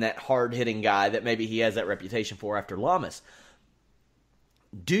exactly been that hard-hitting guy that maybe he has that reputation for after Lamas.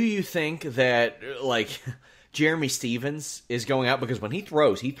 Do you think that, Jeremy Stevens is going out, because when he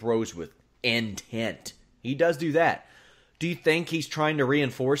throws with intent. He does do that. Do you think he's trying to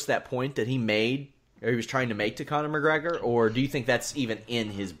reinforce that point that he made, or he was trying to make to Conor McGregor, or do you think that's even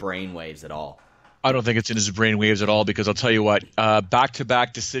in his brainwaves at all? I don't think it's in his brainwaves at all, because I'll tell you what,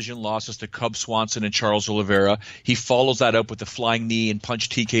 back-to-back decision losses to Cub Swanson and Charles Oliveira. He follows that up with the flying knee and punch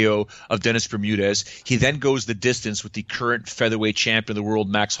TKO of Dennis Bermudez. He then goes the distance with the current featherweight champion of the world,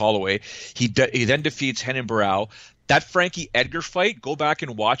 Max Holloway. He then defeats Renan Barao. That Frankie Edgar fight, go back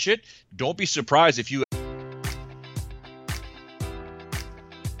and watch it. Don't be surprised if you...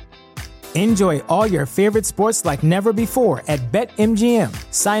 Enjoy all your favorite sports like never before at BetMGM.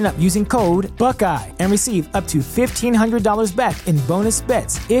 Sign up using code Buckeye and receive up to $1,500 back in bonus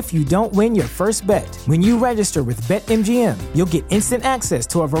bets if you don't win your first bet. When you register with BetMGM, you'll get instant access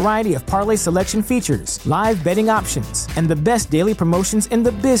to a variety of parlay selection features, live betting options, and the best daily promotions in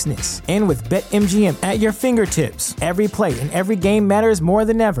the business. And with BetMGM at your fingertips, every play and every game matters more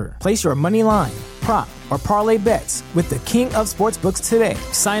than ever. Place your money line, prop, or parlay bets with the king of sportsbooks today.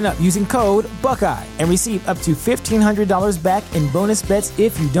 Sign up using code Buckeye and receive up to $1,500 back in bonus bets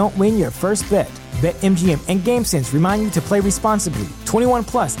if you don't win your first bet. BetMGM and GameSense remind you to play responsibly. 21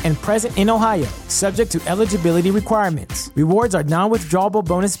 plus and present in Ohio, subject to eligibility requirements. Rewards are non-withdrawable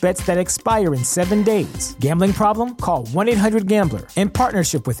bonus bets that expire in 7 days. Gambling problem? Call 1-800-GAMBLER. In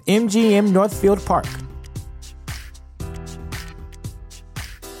partnership with MGM Northfield Park.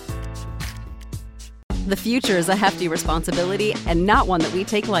 The future is a hefty responsibility and not one that we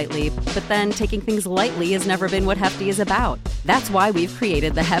take lightly. But then taking things lightly has never been what Hefty is about. That's why we've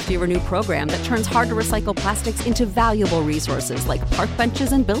created the Hefty Renew program that turns hard-to-recycle plastics into valuable resources like park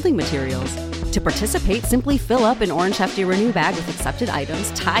benches and building materials. To participate, simply fill up an orange Hefty Renew bag with accepted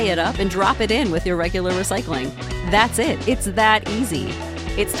items, tie it up, and drop it in with your regular recycling. That's it. It's that easy.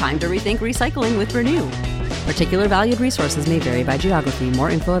 It's time to rethink recycling with Renew. Particular valued resources may vary by geography.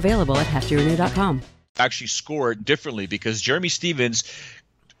 More info available at heftyrenew.com. Actually score it differently because Jeremy Stephens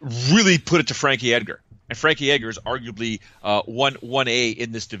really put it to Frankie Edgar. And Frankie Edgar is arguably 1A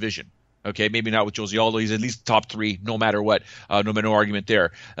in this division. Okay, maybe not with Jose Aldo. He's at least top 3, no matter what. No argument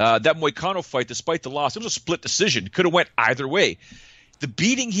there. That Moicano fight, despite the loss, it was a split decision. Could have went either way. The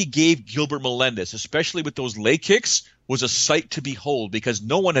beating he gave Gilbert Melendez, especially with those leg kicks, was a sight to behold because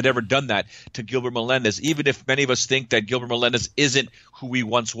no one had ever done that to Gilbert Melendez, even if many of us think that Gilbert Melendez isn't who he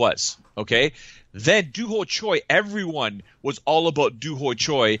once was. Okay? Then Doo Ho Choi, everyone was all about Doo Ho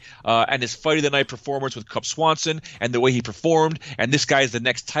Choi and his Fight of the Night performance with Cub Swanson and the way he performed, and this guy is the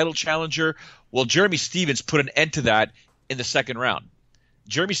next title challenger. Well, Jeremy Stephens put an end to that in the second round.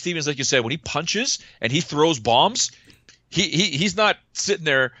 Jeremy Stephens, like you said, when he punches and he throws bombs, he's not sitting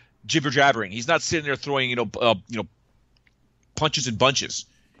there jibber-jabbering. He's not sitting there throwing punches and bunches.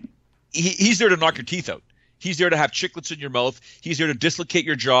 He's there to knock your teeth out. He's there to have chiclets in your mouth. He's there to dislocate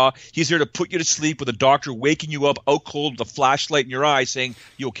your jaw. He's there to put you to sleep with a doctor waking you up out cold with a flashlight in your eye saying,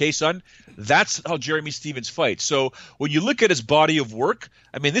 "You okay, son?" That's how Jeremy Stephens fights. So when you look at his body of work,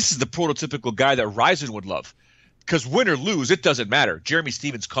 I mean, this is the prototypical guy that Rizin would love. Because win or lose, it doesn't matter. Jeremy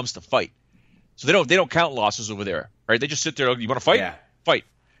Stephens comes to fight. So they don't count losses over there, right? They just sit there. You want to fight? Yeah. Fight.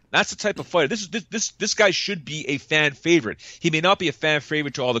 That's the type of fighter. This guy should be a fan favorite. He may not be a fan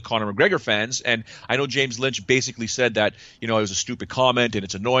favorite to all the Conor McGregor fans, and I know James Lynch basically said that it was a stupid comment and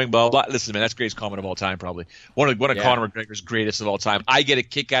it's annoying. Blah blah. Listen, man, that's the greatest comment of all time, probably one of Conor McGregor's greatest of all time. I get a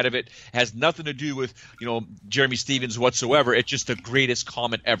kick out of it. It has nothing to do with Jeremy Stephens whatsoever. It's just the greatest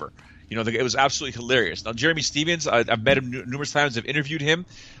comment ever. It was absolutely hilarious. Now Jeremy Stephens, I've met him numerous times. I've interviewed him.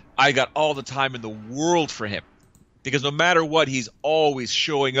 I got all the time in the world for him. Because no matter what, he's always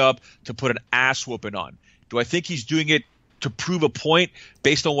showing up to put an ass whooping on. Do I think he's doing it to prove a point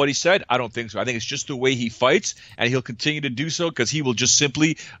based on what he said? I don't think so. I think it's just the way he fights, and he'll continue to do so because he will just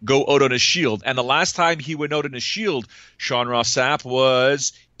simply go out on a shield. And the last time he went out on a shield, Sean Ross Sapp,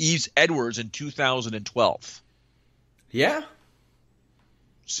 was Yves Edwards in 2012. Yeah.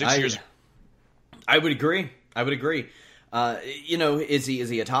 6 years. I would agree. Is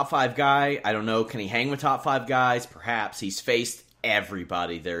he a top 5 guy? I don't know. Can he hang with top 5 guys? Perhaps. He's faced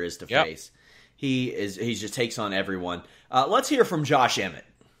everybody there is to face. He just takes on everyone. Let's hear from Josh Emmett.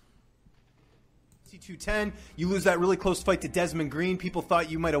 210, you lose that really close fight to Desmond Green. People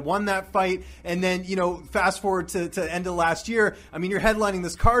thought you might have won that fight. And then, fast forward to end of last year. I mean, you're headlining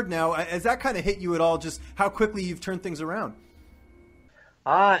this card now. Has that kind of hit you at all, just how quickly you've turned things around?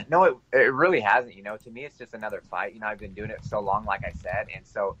 No, it really hasn't. To me, it's just another fight. I've been doing it so long, like I said, and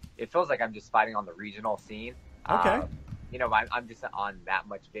so it feels like I'm just fighting on the regional scene. Okay. I'm just on that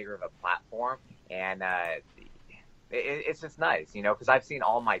much bigger of a platform, and it's just nice, because I've seen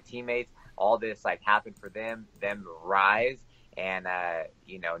all my teammates, all this happen for them rise, and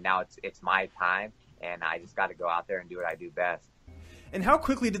now it's my time, and I just got to go out there and do what I do best. And how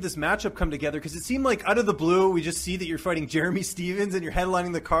quickly did this matchup come together? Because it seemed like out of the blue, we just see that you're fighting Jeremy Stephens and you're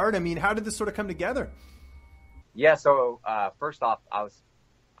headlining the card. I mean, how did this sort of come together? Yeah, so first off,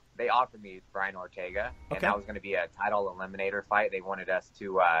 they offered me Brian Ortega, and that was going to be a title eliminator fight. They wanted us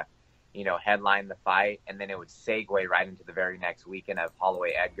to, headline the fight, and then it would segue right into the very next weekend of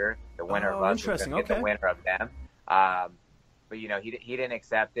Holloway Edgar. The winner of us was going to get the winner of them. But, he didn't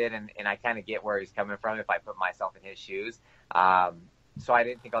accept it, and I kind of get where he's coming from if I put myself in his shoes. So I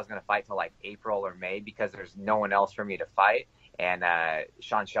didn't think I was going to fight till like April or May because there's no one else for me to fight. And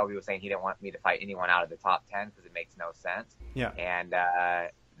Sean Shelby was saying he didn't want me to fight anyone out of the top 10 because it makes no sense. Yeah. And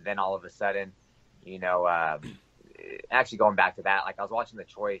then all of a sudden, actually going back to that, like I was watching the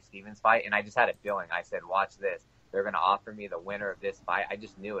Troy Stevens fight, and I just had a feeling. I said, watch this. They're going to offer me the winner of this fight. I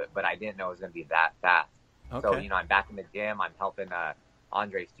just knew it, but I didn't know it was going to be that fast. Okay. So, I'm back in the gym. I'm helping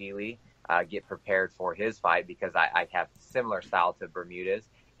Andre Fili get prepared for his fight because I have similar style to Bermudez.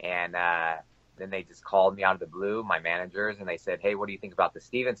 And then they just called me out of the blue, my managers, and they said, hey, what do you think about the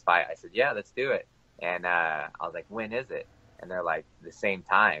Stevens fight? I said, yeah, let's do it. And I was like, when is it? And they're like, the same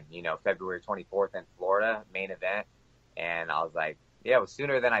time, February 24th in Florida, main event. And I was like, yeah, it was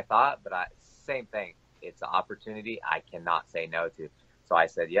sooner than I thought, but same thing. It's an opportunity I cannot say no to. So I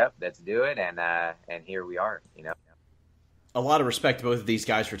said, yep, let's do it. And here we are, A lot of respect to both of these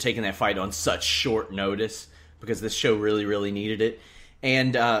guys for taking that fight on such short notice because this show really, really needed it.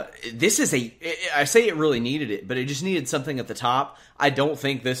 And this is I say it really needed it, but it just needed something at the top. I don't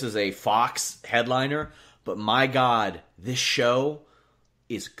think this is a Fox headliner, but my God, this show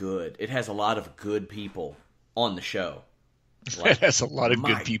is good. It has a lot of good people on the show. It has a lot of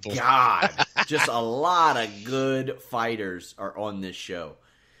good people. God, just a lot of good fighters are on this show.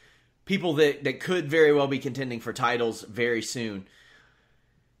 People that could very well be contending for titles very soon.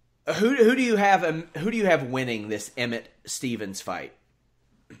 Who do you have? Who do you have winning this Emmett Stevens fight?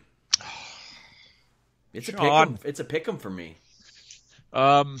 It's a pick'em. It's a pick'em for me.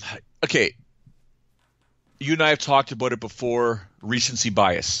 Okay. You and I have talked about it before. Recency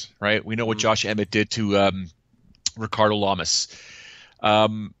bias, right? We know what Josh Emmett did to Ricardo Lamas.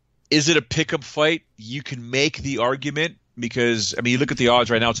 Is it a pick'em fight? You can make the argument because, you look at the odds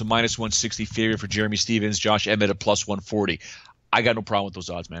right now. It's a -160 favorite for Jeremy Stevens. Josh Emmett a +140. I got no problem with those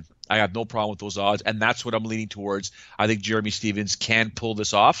odds, man. I have no problem with those odds, and that's what I'm leaning towards. I think Jeremy Stevens can pull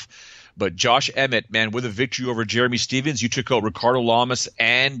this off. But Josh Emmett, man, with a victory over Jeremy Stevens, you took out Ricardo Lamas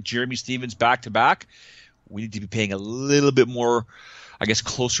and Jeremy Stevens back-to-back. We need to be paying a little bit more, I guess,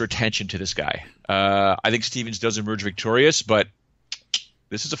 closer attention to this guy. I think Stevens does emerge victorious, but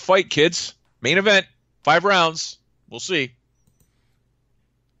this is a fight, kids. Main event, 5 rounds. We'll see.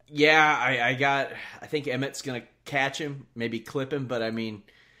 Yeah, I think Emmett's going to catch him, maybe clip him, but I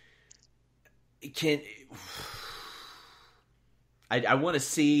want to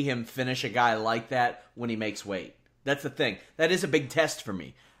see him finish a guy like that when he makes weight. That's the thing. That is a big test for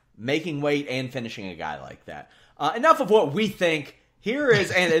me. Making weight and finishing a guy like that. Enough of what we think. Here is,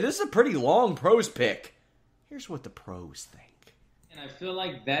 and this is a pretty long pros pick. Here's what the pros think. And I feel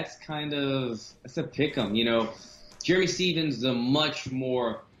like that's a pick'em. Jeremy Stevens is a much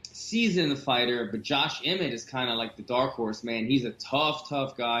more seasoned fighter, but Josh Emmett is kind of like the dark horse, man. He's a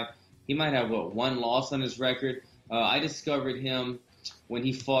tough guy. He might have, one loss on his record. I discovered him when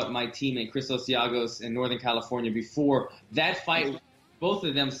he fought my teammate Chris Osiagos in Northern California before. That fight, both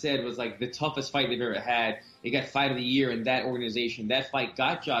of them said was like the toughest fight they've ever had. It got Fight of the Year in that organization. That fight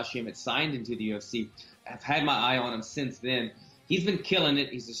got Josh Emmett signed into the UFC. I've had my eye on him since then. He's been killing it.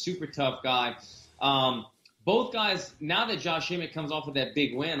 He's a super tough guy. Both guys, now that Josh Emmett comes off of that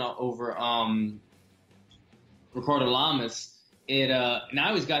big win over Ricardo Lamas,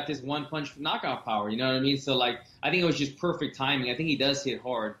 now he's got this one-punch knockout power, you know what I mean? So, I think it was just perfect timing. I think he does hit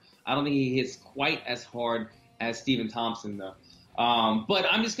hard. I don't think he hits quite as hard as Stephen Thompson, though. But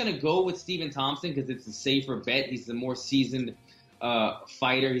I'm just going to go with Stephen Thompson because it's a safer bet. He's the more seasoned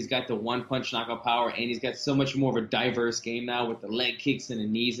fighter. He's got the one-punch knockout power, and he's got so much more of a diverse game now with the leg kicks and the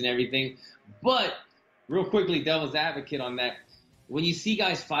knees and everything. But real quickly, devil's advocate on that. When you see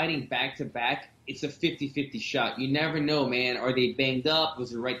guys fighting back-to-back, it's a 50-50 shot. You never know, man. Are they banged up?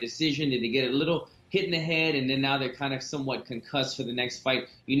 Was it the right decision? Did they get a little hit in the head, and then now they're kind of somewhat concussed for the next fight?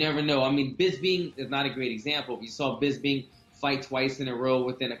 You never know. Bisping is not a great example. You saw Bisping fight twice in a row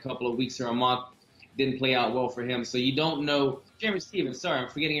within a couple of weeks or a month. Didn't play out well for him. So you don't know. Jeremy Stevens, sorry, I'm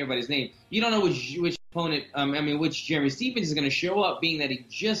forgetting everybody's name. You don't know which opponent, which Jeremy Stevens is going to show up, being that he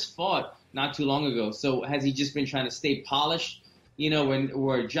just fought not too long ago. So has he just been trying to stay polished?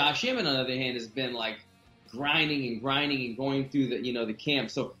 Where Josh Emmett, on the other hand, has been grinding and going through the camp.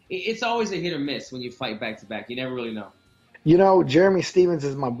 So it's always a hit or miss when you fight back to back. You never really know. Jeremy Stevens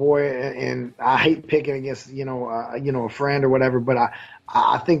is my boy, and I hate picking against a friend or whatever. But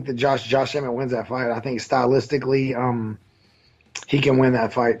I think that Josh Emmett wins that fight. I think stylistically, he can win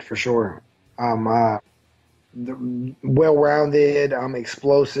that fight for sure. Well-rounded,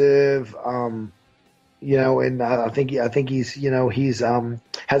 explosive. And I think he's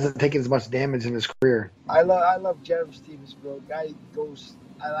hasn't taken as much damage in his career. I love Jeremy Stevens, bro. Guy goes.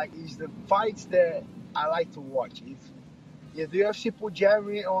 He's the fights that I like to watch. if the UFC put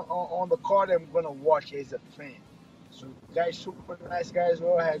Jeremy on the card, I'm gonna watch as a fan. So guy's super nice guy as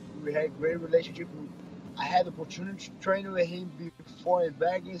well. We had great relationship. I had the opportunity to train with him before in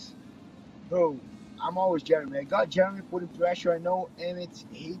Vegas. Bro, I'm always Jeremy. I got Jeremy putting pressure. I know Emmett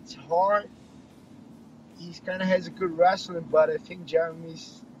hits hard. He kind of has a good wrestling, but I think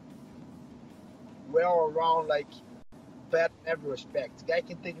Jeremy's well around, like, bad in every respect. The guy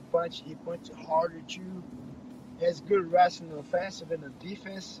can take a punch. He punches harder too. He has good wrestling, offensive and the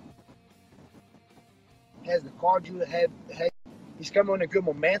defense. Has the cardio. He's coming on a good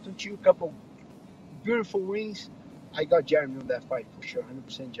momentum too. A couple beautiful wins. I got Jeremy on that fight for sure.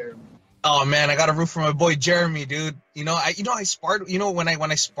 100% Jeremy. Oh man, I got to root for my boy Jeremy, dude. I sparred. When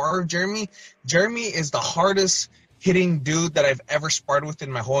I spar with Jeremy, Jeremy is the hardest hitting dude that I've ever sparred with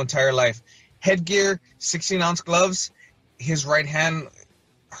in my whole entire life. Headgear, 16-ounce gloves. His right hand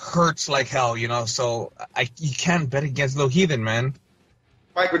hurts like hell, So you can't bet against Lil Heathen, man.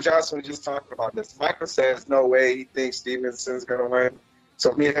 Michael Johnson was just talking about this. Michael says no way he thinks Stevenson's gonna win.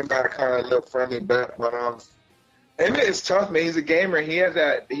 So me and him got kind of a little friendly bet, but Emmett is tough, man. He's a gamer. He has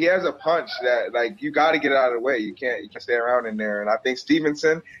a punch that, like, you got to get it out of the way. You can't stay around in there. And I think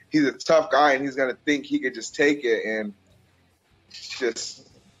Stevenson, he's a tough guy, and he's gonna think he could just take it and just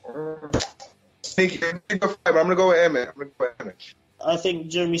think a good fight. But I'm gonna go with Emmett. I think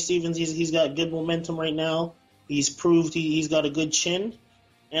Jeremy Stephens, he's got good momentum right now. He's proved he's got a good chin,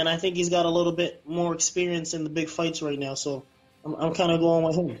 and I think he's got a little bit more experience in the big fights right now. So I'm kind of going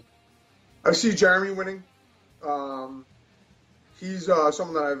with him. I see Jeremy winning. He's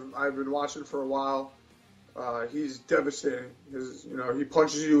someone that I've been watching for a while. He's devastating. He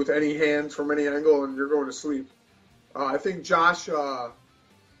punches you with any hand from any angle, and you're going to sleep. I think Josh,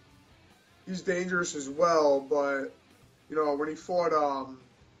 he's dangerous as well, but when he fought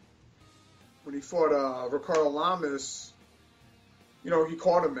Ricardo Lamas, he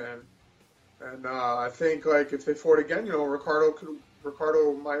caught him, man. And I think, like, if they fought again,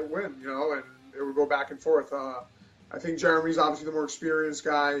 Ricardo might win, and it would go back and forth. I think Jeremy's obviously the more experienced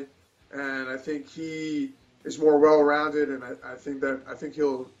guy, and I think he is more well-rounded, and I think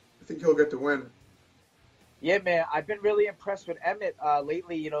he'll get the win. Yeah, man, I've been really impressed with Emmett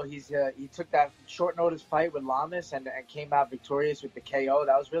lately. He took that short notice fight with Lamas and came out victorious with the KO.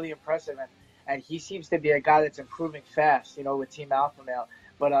 That was really impressive, and he seems to be a guy that's improving fast, with Team Alpha Male.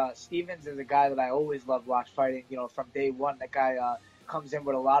 But Stevens is a guy that I always love watch fighting. From day one, that guy comes in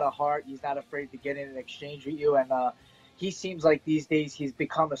with a lot of heart. He's not afraid to get in an exchange with you, and he seems like these days he's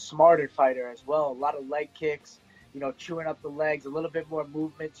become a smarter fighter as well. A lot of leg kicks, chewing up the legs, a little bit more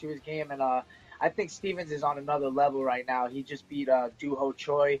movement to his game, and I think Stevens is on another level right now. He just beat Do Ho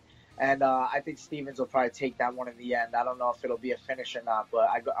Choi, and I think Stevens will probably take that one in the end. I don't know if it'll be a finish or not, but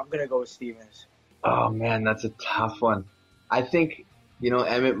I'm going to go with Stevens. Oh, man, that's a tough one. I think,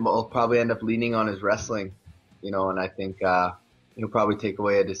 Emmett will probably end up leaning on his wrestling, and I think he'll probably take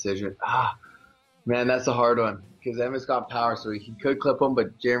away a decision. Man, that's a hard one because Emmett's got power, so he could clip him,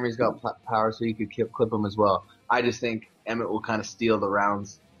 but Jeremy's got power, so he could clip him as well. I just think Emmett will kind of steal the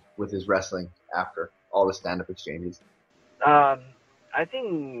rounds with his wrestling after all the stand-up exchanges. I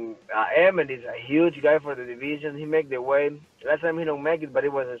think Emmett is a huge guy for the division. He make the weight. Last time he don't make it, but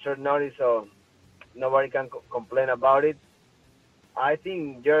it was a short notice, so nobody can complain about it. I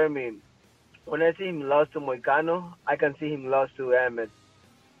think Jeremy, when I see him lost to Moicano, I can see him lost to Emmett.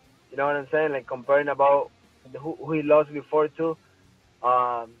 You know what I'm saying? Like comparing about who he lost before to.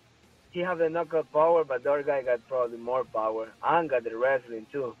 He have the knockout power, but the other guy got probably more power and got the wrestling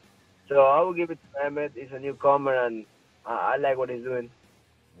too. So I will give it to Emmett. He's a newcomer, and I like what he's doing.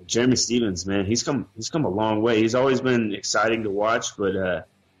 Jeremy Stephens, man, he's come a long way. He's always been exciting to watch, but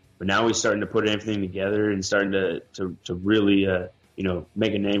now he's starting to put everything together and starting to really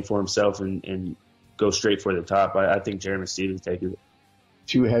make a name for himself and go straight for the top. I think Jeremy Stephens takes it.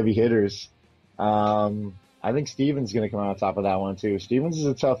 Two heavy hitters. I think Stephens going to come out on top of that one too. Stephens is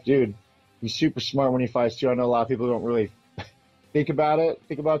a tough dude. He's super smart when he fights too. I know a lot of people don't really think about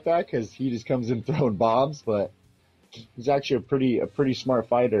that because he just comes in throwing bombs, but he's actually a pretty smart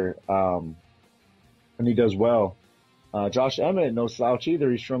fighter, and he does well. Josh Emmett, no slouch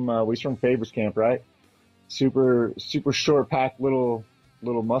either. He's from Faber's camp, right? Super short packed little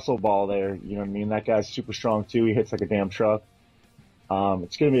muscle ball there. You know what I mean? That guy's super strong too. He hits like a damn truck.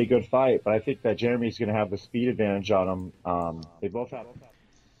 It's going to be a good fight, but I think that Jeremy's going to have the speed advantage on him. They both have.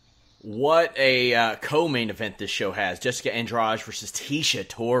 What a co-main event this show has. Jessica Andrade versus Tecia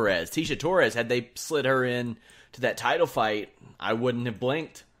Torres. Tecia Torres, had they slid her in to that title fight, I wouldn't have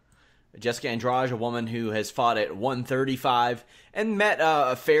blinked. Jessica Andrade, a woman who has fought at 135 and met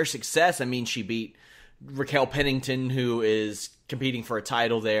a fair success. I mean, she beat Raquel Pennington, who is competing for a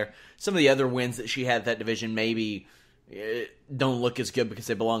title there. Some of the other wins that she had at that division maybe don't look as good because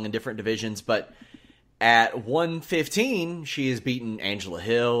they belong in different divisions, but at 115, she has beaten Angela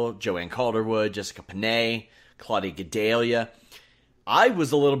Hill, Joanne Calderwood, Jessica Penne, Claudia Gadelha. I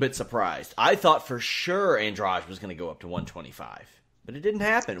was a little bit surprised. I thought for sure Andrade was going to go up to 125, but it didn't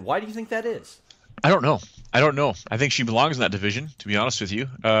happen. Why do you think that is? I don't know. I think she belongs in that division, to be honest with you.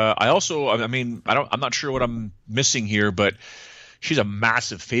 I'm not sure what I'm missing here, but she's a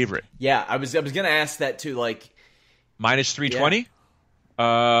massive favorite. Yeah, I was going to ask that too. Like minus 320,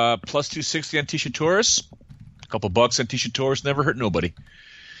 plus 260 on Tisha Torres. A couple bucks on Tisha Torres never hurt nobody.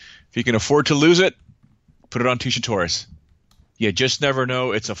 If you can afford to lose it, put it on Tisha Torres. You just never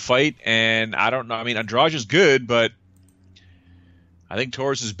know. It's a fight, and I don't know. I mean, Andrade is good, but I think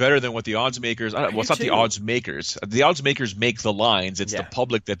Torres is better than what the odds makers. It's not the odds makers. The odds makers make the lines. It's the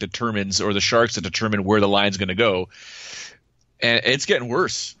public that determines, or the sharks that determine where the line's going to go. And it's getting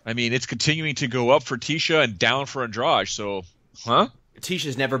worse. I mean, it's continuing to go up for Tisha and down for Andrade. So,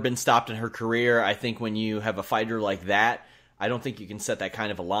 Tisha's never been stopped in her career. I think when you have a fighter like that, I don't think you can set that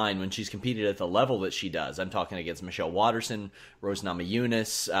kind of a line when she's competed at the level that she does. I'm talking against Michelle Waterson, Rose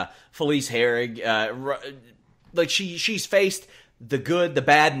Namajunas, Felice Herrig. She's faced the good, the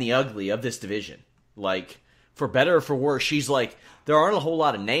bad, and the ugly of this division. Like, for better or for worse, she's like, there aren't a whole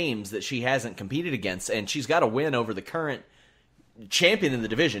lot of names that she hasn't competed against, and she's got a win over the current champion in the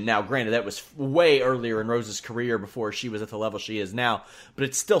division. Now, granted, that was way earlier in Rose's career before she was at the level she is now, but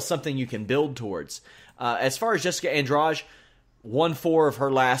it's still something you can build towards. As far as Jessica Andrade, won 4 of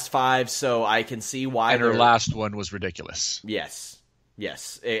her last 5, so I can see why. And her last one was ridiculous. Yes,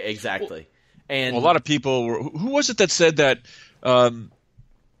 exactly. And a lot of people were. Who was it that said that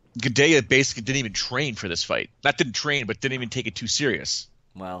Gadelha basically didn't even train for this fight? Not didn't train, but didn't even take it too serious.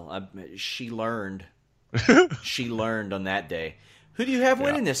 Well, she learned. She learned on that day. Who do you have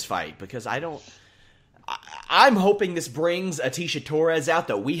winning this fight? Because I'm hoping this brings a Tisha Torres out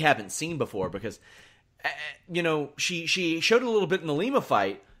that we haven't seen before. Because she showed a little bit in the Lima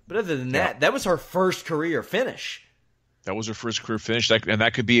fight, but other than that was her first career finish. That was her first career finish, and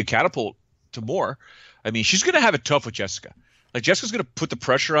that could be a catapult to more. I mean, she's going to have it tough with Jessica. Like, Jessica's going to put the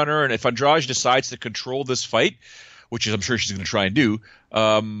pressure on her, and if Andrade decides to control this fight, which is I'm sure she's going to try and do,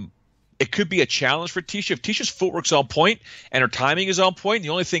 it could be a challenge for Tisha. If Tisha's footwork's on point and her timing is on point, the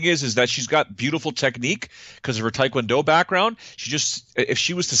only thing is that she's got beautiful technique because of her Taekwondo background. If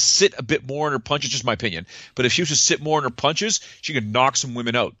she was to sit a bit more in her punches, just my opinion, but if she was to sit more in her punches, she could knock some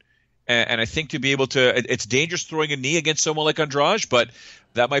women out. And I think to be able to, it's dangerous throwing a knee against someone like Andrade, but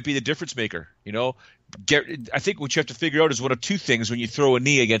that might be the difference maker. I think what you have to figure out is one of two things when you throw a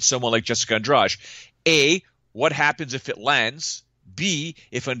knee against someone like Jessica Andrade. A, what happens if it lands? B,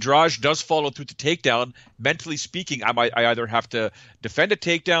 if Andrade does follow through the takedown, mentally speaking, I either have to defend a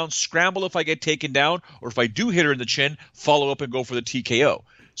takedown, scramble if I get taken down, or if I do hit her in the chin, follow up and go for the TKO.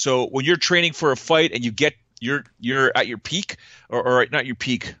 So when you're training for a fight and you're at your peak, or not your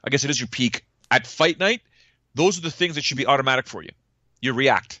peak, I guess it is your peak, at fight night, those are the things that should be automatic for you. You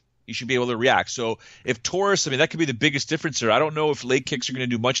react. You should be able to react. So if Torres, that could be the biggest difference here. I don't know if leg kicks are going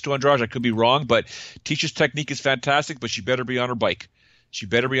to do much to Andrade. I could be wrong, but Tisha's technique is fantastic, but she better be on her bike. She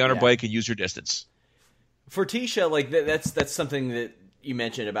better be on her bike and use her distance. For Tisha, that's something that you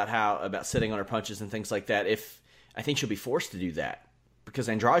mentioned about sitting on her punches and things like that. I think she'll be forced to do that because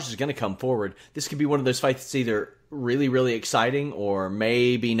Andrade is going to come forward. This could be one of those fights that's either really, really exciting or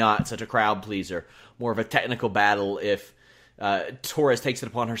maybe not such a crowd pleaser. More of a technical battle if Torres takes it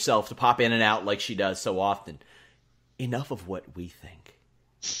upon herself to pop in and out like she does so often. Enough of what we think.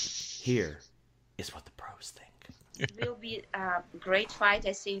 Here is what the pros think. It will be a great fight,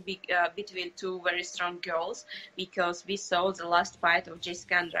 I think, between two very strong girls, because we saw the last fight of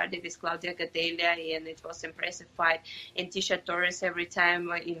Jessica Andrade with Claudia Gadelha, and it was an impressive fight. And Tisha Torres, every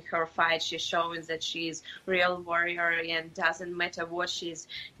time in her fight, she's showing that she's real warrior and doesn't matter what, she's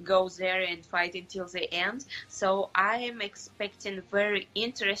goes there and fight until the end. So I am expecting very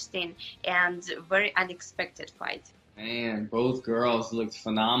interesting and very unexpected fight. Man, both girls looked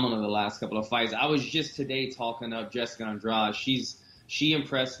phenomenal the last couple of fights. I was just today talking up Jessica Andrade. She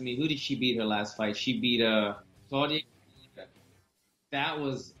impressed me. Who did she beat her last fight? She beat Claudia. That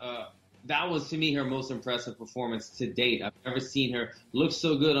was to me her most impressive performance to date. I've never seen her look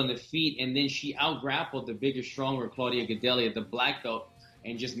so good on the feet, and then she out-grappled the bigger, stronger Claudia Gadelha, the black belt,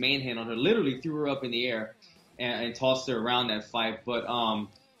 and just manhandled her. Literally threw her up in the air and tossed her around that fight. But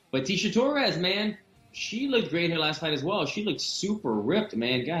Tisha Torres, man, she looked great her last fight as well. She looked super ripped,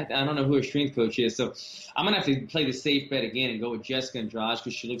 man. God, I don't know who her strength coach is. So I'm going to have to play the safe bet again and go with Jessica Andrade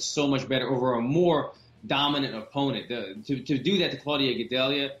because she looks so much better over a more dominant opponent. To do that to Claudia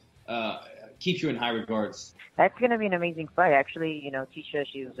Gadelha keeps you in high regards. That's going to be an amazing fight. Actually, Tecia,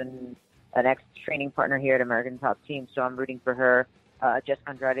 she was an ex-training partner here at American Top Team, so I'm rooting for her. Jessica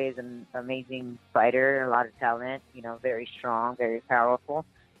Andrade is an amazing fighter, a lot of talent, very strong, very powerful.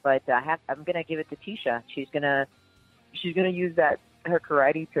 But I'm going to give it to Tecia. She's going to use her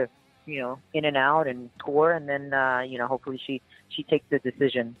karate to, in and out and score, and then, hopefully she takes the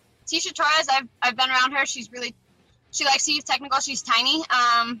decision. Tecia Torres, I've been around her. She likes to use technical. She's tiny,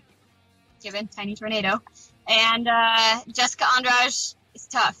 given tiny tornado. And Jessica Andrade is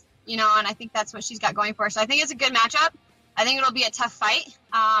tough, and I think that's what she's got going for her. So I think it's a good matchup. I think it'll be a tough fight.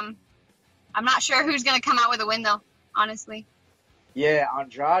 I'm not sure who's going to come out with a win, though, honestly. Yeah,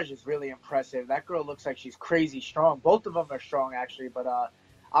 Andrade is really impressive. That girl looks like she's crazy strong. Both of them are strong, actually, but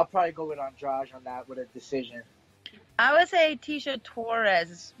I'll probably go with Andrade on that with a decision. I would say Tecia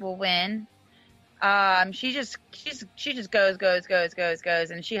Torres will win. She just goes,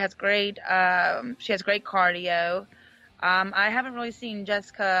 and she has great cardio. I haven't really seen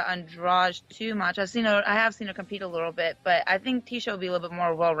Jessica Andrade too much. I have seen her compete a little bit, but I think Tecia will be a little bit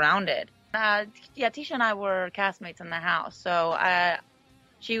more well-rounded. Tecia and I were castmates in the house, so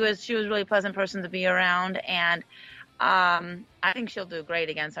she was a really pleasant person to be around, and I think she'll do great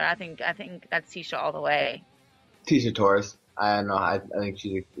against her. I think that's Tecia all the way. Tecia Torres. I don't know. I think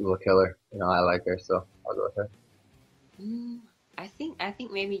she's a little killer. I like her, so I'll go with her. I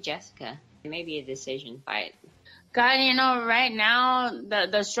think maybe Jessica. Maybe a decision fight. God, right now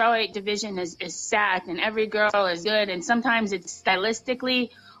the strawweight division is stacked, and every girl is good, and sometimes it's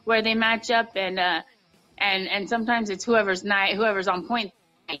stylistically where they match up, and sometimes it's whoever's on point,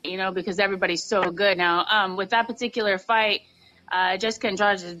 because everybody's so good now. With that particular fight, Jessica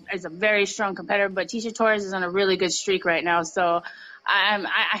Andrade is a very strong competitor, but Tecia Torres is on a really good streak right now, so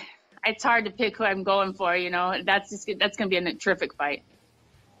it's hard to pick who I'm going for. That's going to be a terrific fight.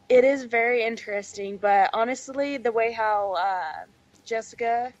 It is very interesting, but honestly, the way how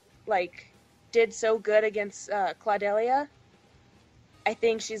Jessica did so good against Claudelia, I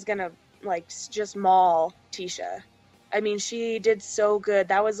think she's gonna just maul Tecia. I mean, she did so good.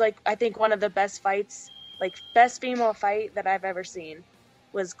 That was I think one of the best fights, best female fight that I've ever seen,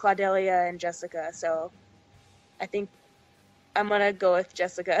 was Claudelia and Jessica. So I think I'm gonna go with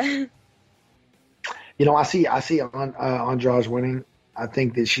Jessica. I see Andrade winning. I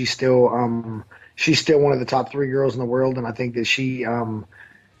think that she's still one of the top 3 girls in the world, and I think that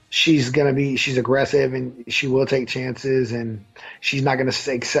she's aggressive and she will take chances, and she's not going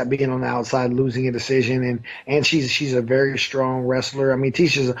to accept being on the outside, losing a decision, and she's a very strong wrestler. I mean,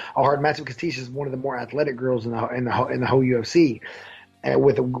 Ticia's a hard matchup because Ticia's one of the more athletic girls in the whole UFC, and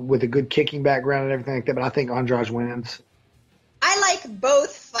with a good kicking background and everything like that. But I think Andrade wins. I like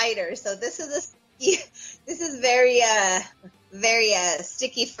both fighters, so this is very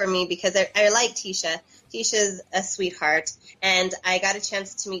sticky for me because I like Tecia. Ticia's a sweetheart, and I got a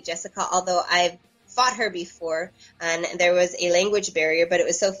chance to meet Jessica, although I've fought her before, and there was a language barrier, but it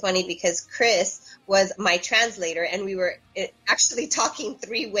was so funny because Chris was my translator, and we were actually talking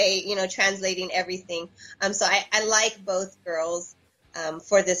 3-way, translating everything. So I like both girls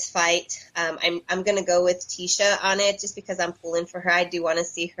for this fight. I'm going to go with Tecia on it just because I'm pulling for her. I do want to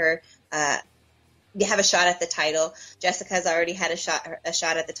see her have a shot at the title. Jessica has already had a shot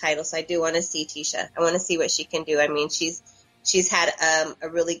at the title, so I do want to see Tecia. I want to see what she can do. I mean, she's had a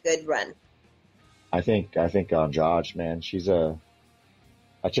really good run. I think Andrade, man,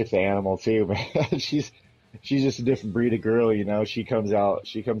 I took the animal too, man. She's just a different breed of girl, She comes out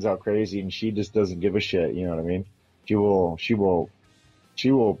crazy, and she just doesn't give a shit. You know what I mean? She will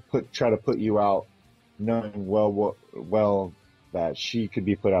try to put you out, knowing well that she could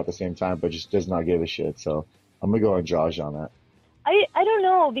be put out at the same time, but just does not give a shit. So I'm gonna go Andrade on that. I don't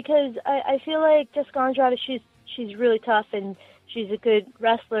know, because I feel like Jessica Andrade, she's really tough, and she's a good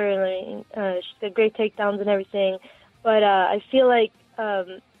wrestler, and she's got great takedowns and everything. But I feel like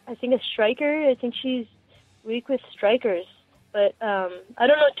I think a striker. I think she's weak with strikers. But I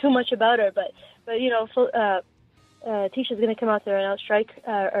don't know too much about her. But Ticia's gonna come out there and outstrike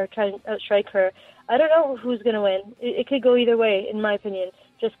or try and outstrike her. I don't know who's going to win. It could go either way, in my opinion,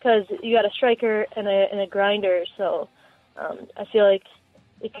 just because you got a striker and a grinder. So I feel like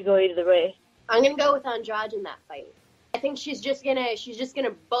it could go either way. I'm going to go with Andrade in that fight. I think she's just gonna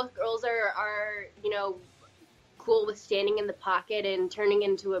both girls are cool with standing in the pocket and turning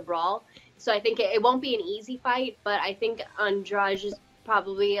into a brawl. So I think it won't be an easy fight, but I think Andrade is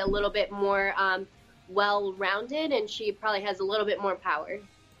probably a little bit more well-rounded, and she probably has a little bit more power.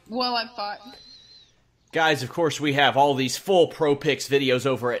 Well, I fought. Guys, of course, we have all these full Pro Picks videos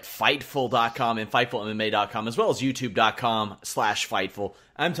over at Fightful.com and FightfulMMA.com, as well as YouTube.com/Fightful.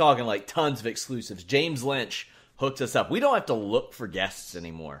 I'm talking like tons of exclusives. James Lynch hooked us up. We don't have to look for guests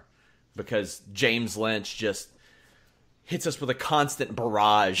anymore because James Lynch just hits us with a constant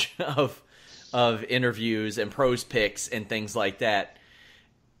barrage of interviews and pros picks and things like that.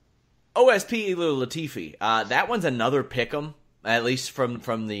 OSP Ilir Latifi. That one's another pick'em, at least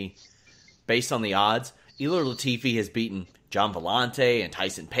from the based on the odds. Ilir Latifi has beaten John Vellante and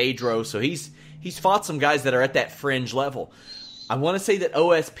Tyson Pedro, so he's fought some guys that are at that fringe level. I want to say that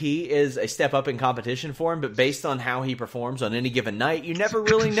OSP is a step up in competition for him, but based on how he performs on any given night, you never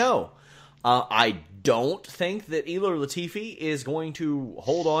really know. I don't think that Ilir Latifi is going to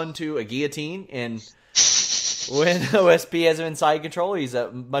hold on to a guillotine and when OSP has him in side control. He's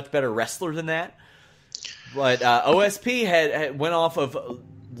a much better wrestler than that. But OSP had went off of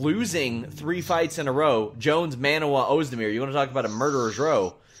losing 3 fights in a row, Jones, Manawa, Ozdemir. You want to talk about a murderer's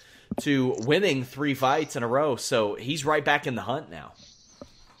row, to winning 3 fights in a row. So he's right back in the hunt now.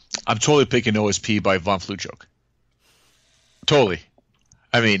 I'm totally picking OSP by Von Fluchok. Totally.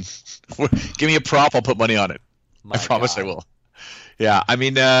 I mean, give me a prop, I'll put money on it. I promise I will. Yeah, I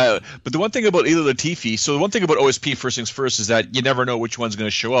mean, but the one thing about Ilir Latifi, so the one thing about OSP, first things first, is that you never know which one's going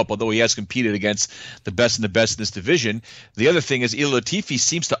to show up, although he has competed against the best in this division. The other thing is Ilir Latifi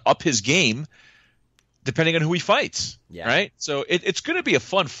seems to up his game depending on who he fights, right? So it's going to be a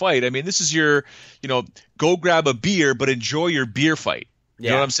fun fight. I mean, this is your, go grab a beer, but enjoy your beer fight. You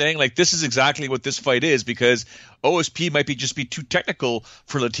know what I'm saying? Like, this is exactly what this fight is, because OSP might just be too technical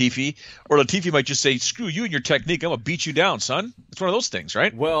for Latifi, or Latifi might just say, screw you and your technique, I'm going to beat you down, son. It's one of those things,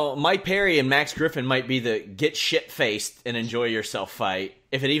 right? Well, Mike Perry and Max Griffin might be the get shit-faced and enjoy yourself fight,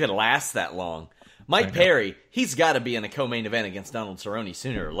 if it even lasts that long. Mike Perry, he's got to be in a co-main event against Donald Cerrone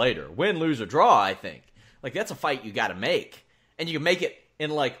sooner or later. Win, lose, or draw, I think. Like, that's a fight you got to make. And you can make it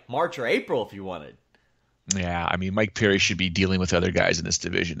in, like, March or April if you wanted. Yeah, I mean, Mike Perry should be dealing with other guys in this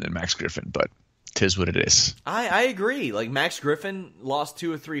division than Max Griffin, but 'tis what it is. I agree. Like, Max Griffin lost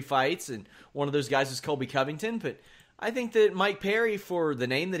 2 or 3 fights, and one of those guys is Colby Covington, but I think that Mike Perry, for the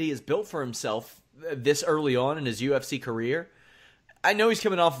name that he has built for himself this early on in his UFC career, I know he's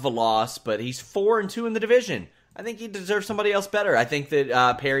coming off of a loss, but he's 4-2 in the division. I think he deserves somebody else better. I think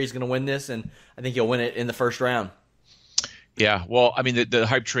that Perry's going to win this, and I think he'll win it in the first round. Yeah, well, I mean, the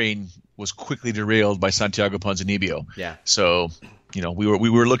hype train was quickly derailed by Santiago Ponzinibbio. Yeah. So, we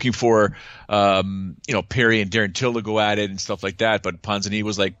were looking for, Perry and Darren Till to go at it and stuff like that, but Ponzinibbio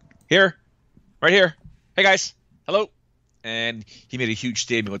was like, right here. Hey, guys. Hello. And he made a huge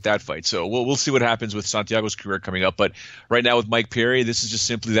statement with that fight. So we'll see what happens with Santiago's career coming up. But right now with Mike Perry, this is just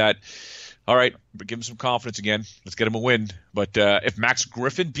simply that, all right, give him some confidence again. Let's get him a win. But if Max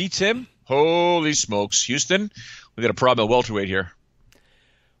Griffin beats him, holy smokes, Houston, we got a problem at welterweight here.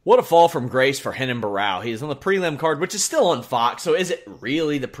 What a fall from grace for Renan Barão. He's on the prelim card, which is still on Fox. So is it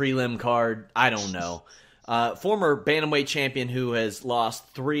really the prelim card? I don't know. Former bantamweight champion who has lost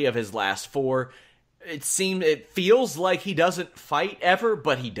 3 of his last 4. It feels like he doesn't fight ever,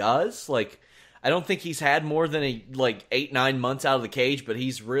 but he does. Like, I don't think he's had more than 8-9 months out of the cage, but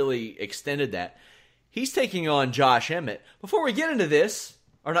he's really extended that. He's taking on Josh Emmett. Before we get into this,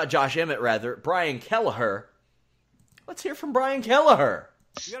 or not Josh Emmett, rather, Brian Kelleher. Let's hear from Brian Kelleher.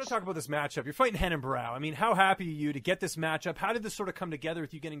 You got to talk about this matchup. You're fighting Renan Barão. I mean, how happy are you to get this matchup? How did this sort of come together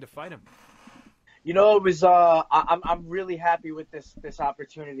with you getting to fight him? It was. I'm really happy with this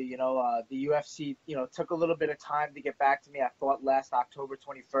opportunity. The UFC, took a little bit of time to get back to me. I fought last October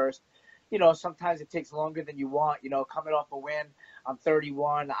 21st. Sometimes it takes longer than you want. Coming off a win, I'm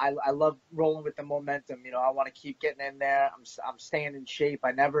 31. I love rolling with the momentum. I want to keep getting in there. I'm staying in shape.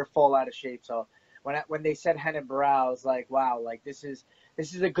 I never fall out of shape. So when they said Renan Barão, I was like, wow, like this is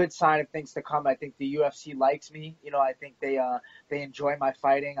a good sign of things to come. I think the UFC likes me. I think they enjoy my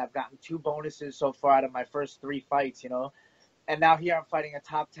fighting. I've gotten 2 bonuses so far out of my first 3 fights, And now here I'm fighting a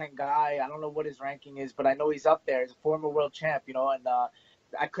top 10 guy. I don't know what his ranking is, but I know he's up there. He's a former world champ, and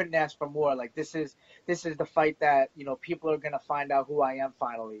I couldn't ask for more. Like, this is the fight that, people are going to find out who I am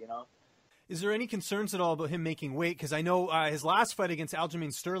finally, Is there any concerns at all about him making weight? Because I know his last fight against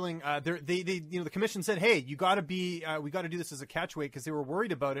Aljamain Sterling, the commission said, "Hey, we got to do this as a catch weight," because they were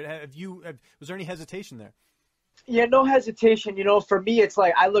worried about it. Was there any hesitation there? Yeah, no hesitation. For me, it's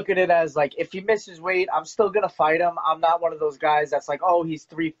like I look at it as like if he misses weight, I'm still gonna fight him. I'm not one of those guys that's like, oh, he's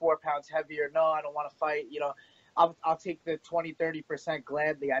 3-4 pounds heavier. No, I don't want to fight. I'll take the 20-30%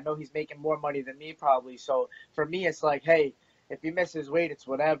 gladly. I know he's making more money than me probably. So for me, it's like, hey, if he misses weight, it's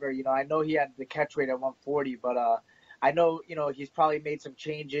whatever. I know he had the catch weight at 140, but I know, he's probably made some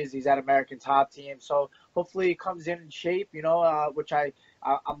changes. He's at American Top Team. So hopefully he comes in shape, which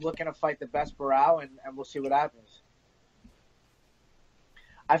I'm looking to fight the best Burrell, and we'll see what happens.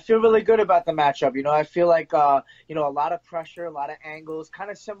 I feel really good about the matchup. I feel like, a lot of pressure, a lot of angles,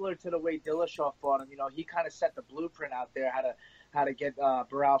 kind of similar to the way Dillashaw fought him. He kind of set the blueprint out there, how to get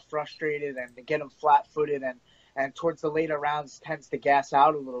Burrell frustrated and to get him flat-footed, and towards the later rounds tends to gas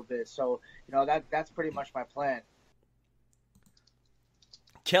out a little bit. So, that's pretty much my plan.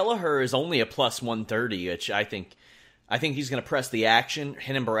 Kelleher is only a plus 130, which I think he's going to press the action.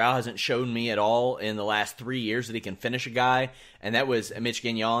 Renan Barão hasn't shown me at all in the last 3 years that he can finish a guy, and that was Mitch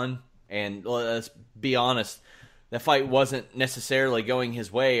Gagnon. And let's be honest, that fight wasn't necessarily going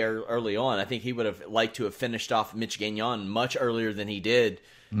his way early on. I think he would have liked to have finished off Mitch Gagnon much earlier than he did.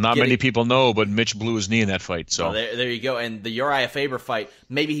 Not many people know, but Mitch blew his knee in that fight. So there you go. And the Uriah Faber fight,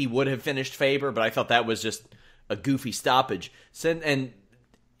 maybe he would have finished Faber, but I thought that was just a goofy stoppage. And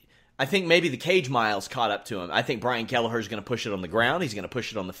I think maybe the cage miles caught up to him. I think Brian Kelleher is going to push it on the ground. He's going to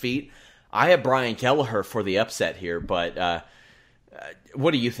push it on the feet. I have Brian Kelleher for the upset here, but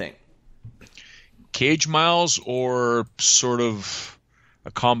what do you think? Cage miles, or sort of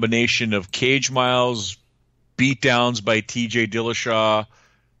a combination of cage miles, beatdowns by TJ Dillashaw,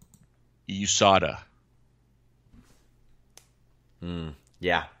 USADA?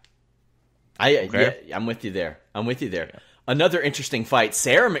 Yeah. Okay. Yeah, I'm with you there. Yeah. Another interesting fight,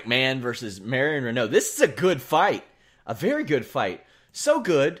 Sarah McMahon versus Marion Reneau. This is a good fight. A very good fight. So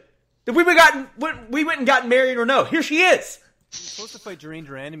good that we went and got Marion Reneau. Here she is. You're supposed to fight Germaine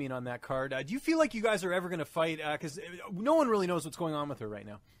de Randamie on that card. Do you feel like you guys are ever going to fight? Because no one really knows what's going on with her right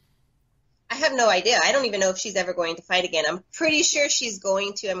now. I have no idea. I don't even know if she's ever going to fight again. I'm pretty sure she's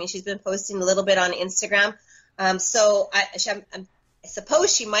going to. I mean, she's been posting a little bit on Instagram. So I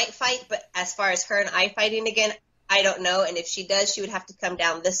suppose she might fight, but as far as her and I fighting again, I don't know. And if she does, she would have to come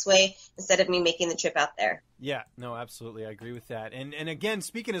down this way instead of me making the trip out there. Yeah, no, absolutely. I agree with that. And again,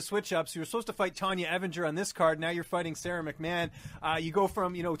 speaking of switch-ups, you were supposed to fight Tanya Evinger on this card. Now you're fighting Sarah McMahon. You go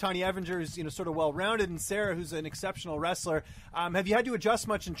from, Tanya Evinger is, sort of well-rounded, and Sarah, who's an exceptional wrestler. Have you had to adjust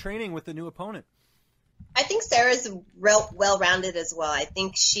much in training with the new opponent? I think Sarah's well-rounded as well. I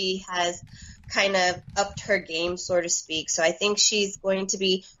think she has kind of upped her game, so to speak. So I think she's going to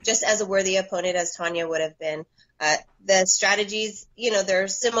be just as a worthy opponent as Tanya would have been. The strategies, they're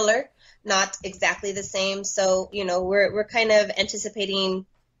similar, not exactly the same. So, we're kind of anticipating,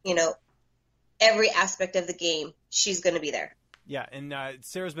 every aspect of the game. She's going to be there. Yeah, and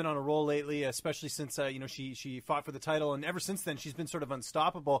Sarah's been on a roll lately, especially since, she fought for the title. And ever since then, she's been sort of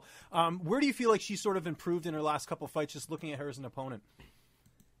unstoppable. Where do you feel like she's sort of improved in her last couple of fights, just looking at her as an opponent?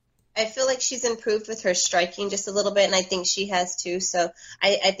 I feel like she's improved with her striking just a little bit, and I think she has too. So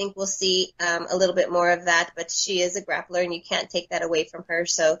I think we'll see a little bit more of that. But she is a grappler, and you can't take that away from her.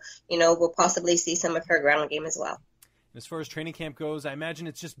 So, we'll possibly see some of her ground game as well. As far as training camp goes, I imagine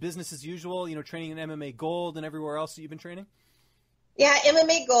it's just business as usual, training in MMA Gold and everywhere else that you've been training? Yeah,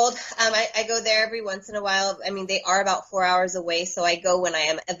 MMA Gold. I go there every once in a while. I mean, they are about 4 hours away, so I go when I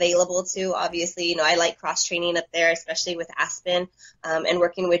am available to. Obviously, I like cross-training up there, especially with Aspen and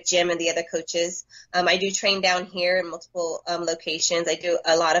working with Jim and the other coaches. I do train down here in multiple locations. I do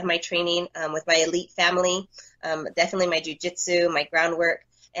a lot of my training with my elite family, definitely my jiu-jitsu, my groundwork.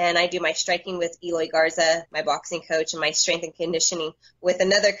 And I do my striking with Eloy Garza, my boxing coach, and my strength and conditioning with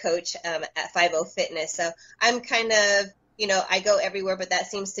another coach at 50 Fitness. So I'm kind of, I go everywhere, but that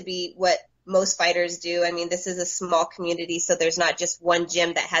seems to be what most fighters do. I mean, this is a small community, so there's not just one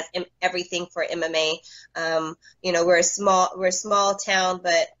gym that has everything for MMA. We're a small town,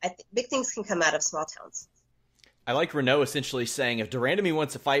 but big things can come out of small towns. I like Reneau essentially saying, if de Randamie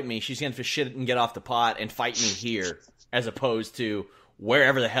wants to fight me, she's going to shit and get off the pot and fight me here, as opposed to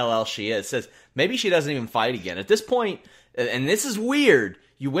wherever the hell else she is. Says maybe she doesn't even fight again. At this point, and this is weird,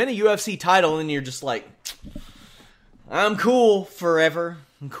 you win a UFC title and you're just like, I'm cool forever.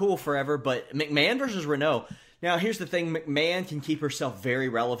 But McMahon versus Reneau. Now, here's the thing. McMahon can keep herself very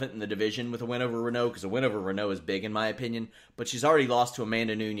relevant in the division with a win over Reneau, because a win over Reneau is big in my opinion. But she's already lost to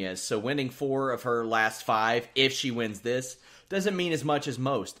Amanda Nunes. So winning 4 of her last 5, if she wins this, doesn't mean as much as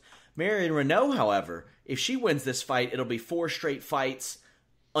most. Marion Reneau, however, if she wins this fight, it'll be 4 straight fights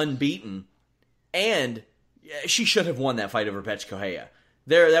unbeaten. And she should have won that fight over Bethe Correia.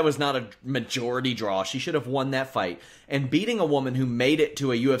 That was not a majority draw. She should have won that fight. And beating a woman who made it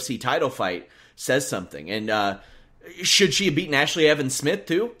to a UFC title fight says something. And should she have beaten Ashley Evans Smith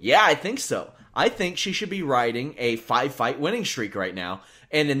too? Yeah, I think so. I think she should be riding a 5-fight winning streak right now.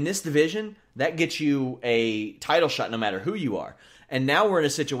 And in this division, that gets you a title shot no matter who you are. And now we're in a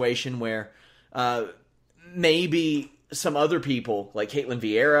situation where maybe some other people, like Caitlin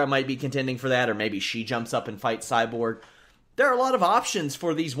Vieira might be contending for that, or maybe she jumps up and fights Cyborg. There are a lot of options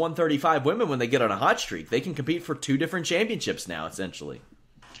for these 135 women when they get on a hot streak. They can compete for 2 different championships now, essentially.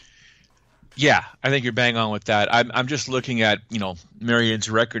 Yeah, I think you're bang on with that. I'm just looking at, Marion's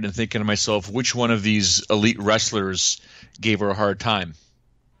record and thinking to myself, which one of these elite wrestlers gave her a hard time?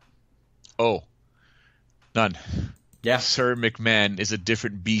 Oh, none. Yeah. Sarah McMahon is a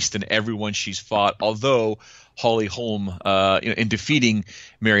different beast than everyone she's fought, although Holly Holm, in defeating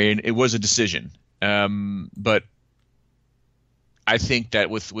Marion, it was a decision. But I think that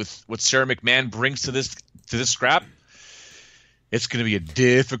with what Sarah McMahon brings to this scrap, it's going to be a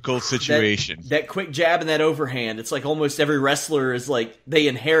difficult situation. That quick jab and that overhand, it's like almost every wrestler is like, they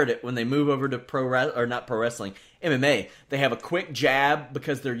inherit it when they move over to MMA. They have a quick jab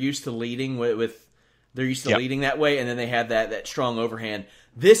because they're used to leading they're used to leading that way, and then they have that strong overhand.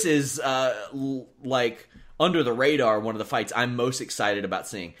 This is like under the radar, one of the fights I'm most excited about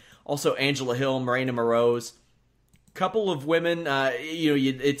seeing. Also, Angela Hill, Marina Moroz, couple of women.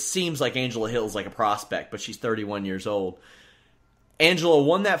 It seems like Angela Hill is like a prospect, but she's 31 years old. Angela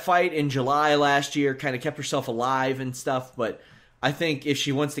won that fight in July last year, kind of kept herself alive and stuff, but I think if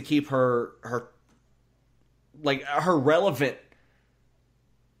she wants to keep her relevant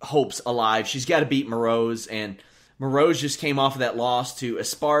hopes alive, she's got to beat Moroz, and Moroz just came off of that loss to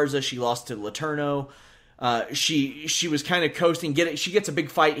Esparza. She lost to Letourneau. She was kind of coasting. She gets a big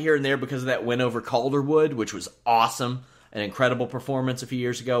fight here and there because of that win over Calderwood, which was awesome, an incredible performance a few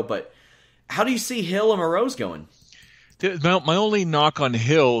years ago. But how do you see Hill and Moroz going? My only knock on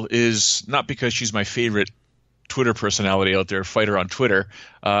Hill is not because she's my favorite Twitter personality out there, fighter on Twitter,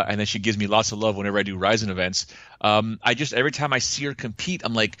 and then she gives me lots of love whenever I do Ryzen events. Every time I see her compete,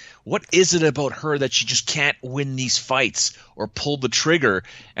 I'm like, what is it about her that she just can't win these fights or pull the trigger?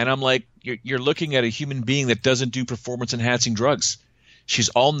 And I'm like, you're looking at a human being that doesn't do performance-enhancing drugs. She's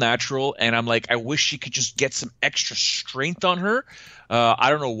all natural, and I'm like, I wish she could just get some extra strength on her. I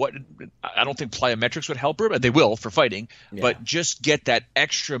don't know what – I don't think plyometrics would help her, but they will for fighting. Yeah. But just get that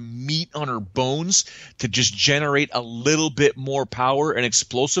extra meat on her bones to just generate a little bit more power and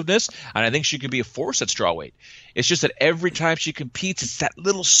explosiveness, and I think she could be a force at strawweight. It's just that every time she competes, it's that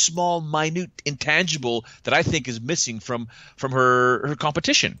little small, minute intangible that I think is missing from her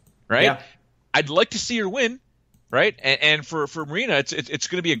competition, right? Yeah. I'd like to see her win. Right, and for Marina, it's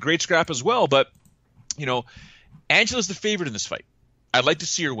going to be a great scrap as well. But Angela's the favorite in this fight. I'd like to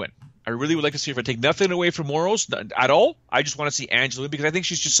see her win. I really would like to see her. If I take nothing away from Moroz at all, I just want to see Angela win because I think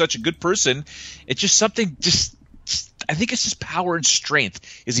she's just such a good person. It's just something. I think it's just power and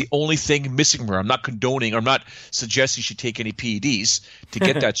strength is the only thing missing from her. I'm not condoning or I'm not suggesting she take any PEDs to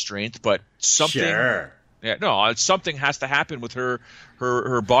get that strength, but something. Sure. Yeah, no, something has to happen with her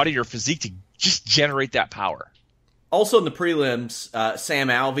body or physique to just generate that power. Also in the prelims, Sam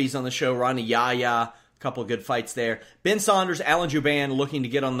Alvey's on the show, Ronnie Yaya, a couple of good fights there. Ben Saunders, Alan Jouban looking to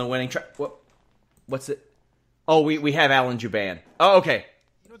get on the winning track. What's it? Oh, we have Alan Jouban. Oh, okay.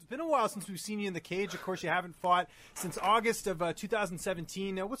 It's been a while since we've seen you in the cage. Of course, you haven't fought since August of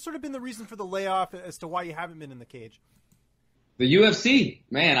 2017. Now, what's sort of been the reason for the layoff as to why you haven't been in the cage? The UFC.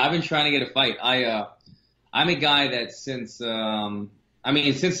 Man, I've been trying to get a fight. I'm a guy that since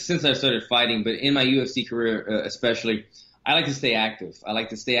I started fighting, but in my UFC career especially, I like to stay active. I like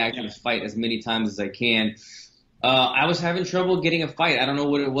to stay active and fight as many times as I can. I was having trouble getting a fight. I don't know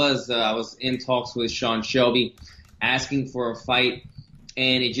what it was. I was in talks with Sean Shelby asking for a fight,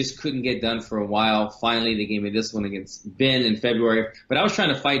 and it just couldn't get done for a while. Finally, they gave me this one against Ben in February. But I was trying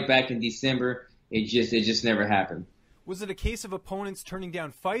to fight back in December. It just never happened. Was it a case of opponents turning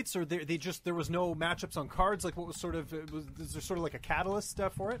down fights, or there was no matchups on cards? Like, what was sort of is there sort of like a catalyst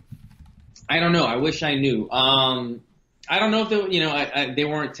for it? I don't know. I wish I knew. I don't know if they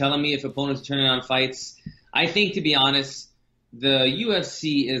weren't telling me if opponents were turning down fights. I think, to be honest, the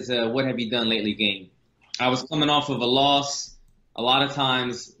UFC is a what have you done lately game. I was coming off of a loss. A lot of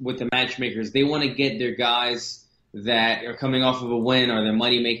times with the matchmakers, they want to get their guys that are coming off of a win or their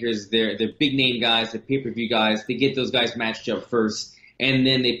money makers, they're big name guys, the pay-per-view guys, they get those guys matched up first, and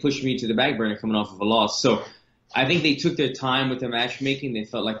then they push me to the back burner coming off of a loss. So I think they took their time with the matchmaking. They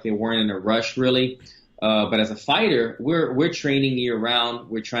felt like they weren't in a rush really. But as a fighter, we're training year round.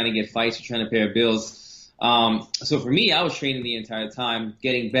 We're trying to get fights. We're trying to pay our bills. So for me, I was training the entire time,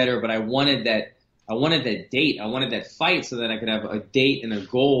 getting better, but I wanted that date. I wanted that fight so that I could have a date and a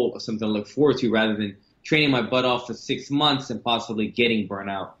goal or something to look forward to rather than training my butt off for 6 months and possibly getting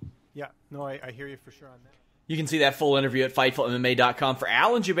burnout. Yeah, no, I hear you for sure on that. You can see that full interview at FightfulMMA.com. For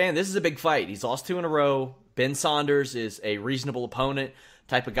Alan Jouban, this is a big fight. He's lost 2 in a row. Ben Saunders is a reasonable opponent.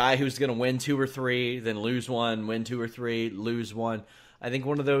 type of guy who's going to win 2 or 3, then lose 1, win 2 or 3, lose 1. I think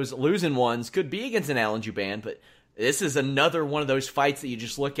one of those losing ones could be against an Alan Jouban, but this is another one of those fights that you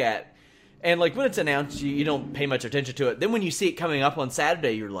just look at, and like when it's announced, you don't pay much attention to it. Then when you see it coming up on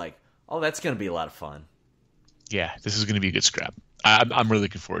Saturday, you're like, oh, that's going to be a lot of fun. Yeah, this is going to be a good scrap. I'm really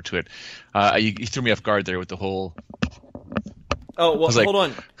looking forward to it. You threw me off guard there with the whole... Oh, well, hold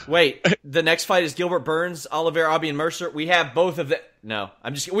on. Wait, the next fight is Gilbert Burns, Oliveira, Abian Mercer. We have both of them. No,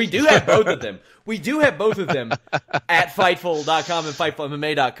 we do have both of them. We do have both of them at Fightful.com and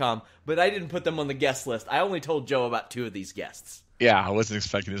FightfulMMA.com, but I didn't put them on the guest list. I only told Joe about 2 of these guests. Yeah, I wasn't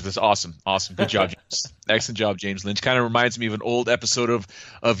expecting this. That's awesome. Good job, James. Excellent job, James Lynch. Kind of reminds me of an old episode of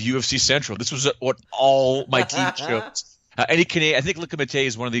UFC Central. This was what all my TV shows. Any Canadian, I think Luca Mattei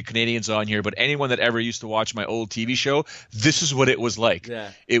is one of the Canadians on here, but anyone that ever used to watch my old TV show, this is what it was like.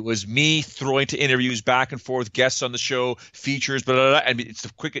 Yeah. It was me throwing to interviews back and forth, guests on the show, features, blah, blah, blah. I mean, it's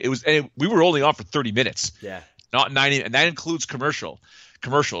the quick. It was. And we were only on for 30 minutes. Yeah. Not 90, and that includes commercials.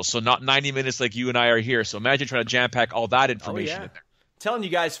 So not 90 minutes like you and I are here. So imagine trying to jam pack all that information in there. Telling you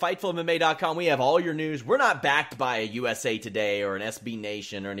guys, FightfulMMA.com, we have all your news. We're not backed by a USA Today or an SB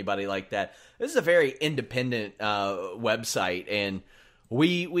Nation or anybody like that. This is a very independent website, and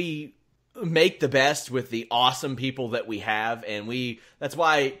we make the best with the awesome people that we have, and that's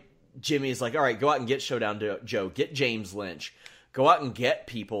why Jimmy is like, all right, go out and get Showdown Joe, get James Lynch. Go out and get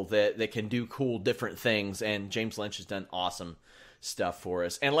people that can do cool, different things, and James Lynch has done awesome stuff for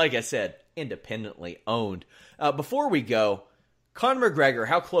us. And like I said, independently owned. Before we go, Conor McGregor,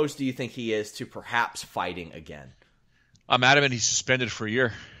 how close do you think he is to perhaps fighting again? I'm adamant he's suspended for a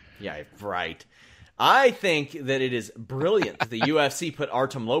year. Yeah, right. I think that it is brilliant that the UFC put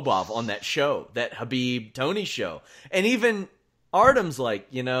Artem Lobov on that show, that Habib-Tony show. And even Artem's like,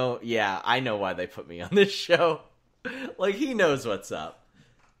 yeah, I know why they put me on this show. Like, he knows what's up.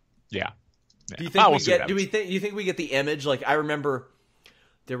 Yeah. Do you think we get the image? Like, I remember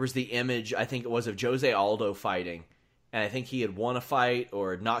there was the image, I think it was, of Jose Aldo fighting. And I think he had won a fight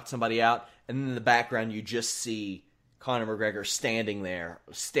or knocked somebody out. And then in the background, you just see Conor McGregor standing there,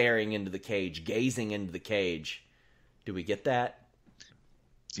 staring into the cage, gazing into the cage. Do we get that?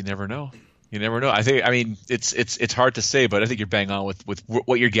 You never know. I mean, it's hard to say, but I think you're bang on with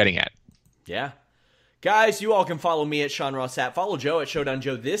what you're getting at. Yeah. Guys, you all can follow me at Sean Ross Sapp. Follow Joe at Showdown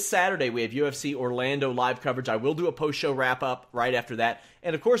Joe. This Saturday, we have UFC Orlando live coverage. I will do a post-show wrap-up right after that.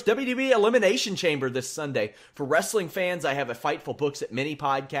 And, of course, WWE Elimination Chamber this Sunday. For wrestling fans, I have a Fightful Books at mini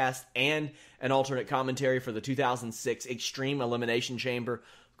podcast and an alternate commentary for the 2006 Extreme Elimination Chamber.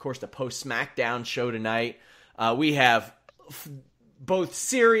 Of course, the post-SmackDown show tonight. We have both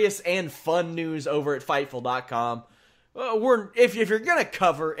serious and fun news over at Fightful.com. If you're going to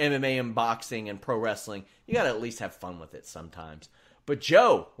cover MMA and boxing and pro wrestling, you got to at least have fun with it sometimes. But,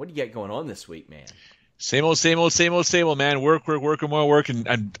 Joe, what do you got going on this week, man? Same old, man. Work, and more work,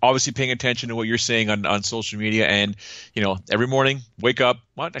 and obviously paying attention to what you're saying on social media. And, every morning, wake up.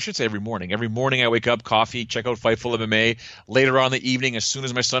 Well, I should say every morning. Every morning I wake up, coffee, check out Fightful MMA. Later on in the evening, as soon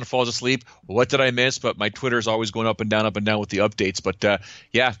as my son falls asleep, what did I miss? But my Twitter is always going up and down with the updates. But,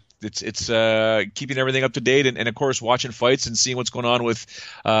 yeah. It's keeping everything up to date and of course watching fights and seeing what's going on with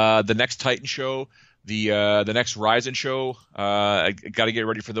the next Titan show, the next Ryzen show. I got to get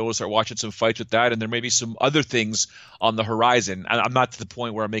ready for those. Start watching some fights with that, and there may be some other things on the horizon. I'm not to the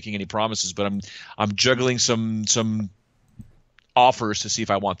point where I'm making any promises, but I'm juggling some offers to see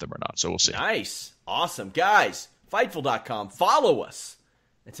if I want them or not. So we'll see. Nice, awesome, guys. Fightful.com. Follow us.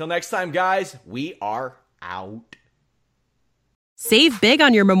 Until next time, guys. We are out. Save big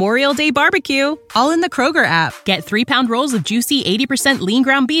on your Memorial Day barbecue, all in the Kroger app. Get 3-pound rolls of juicy 80% lean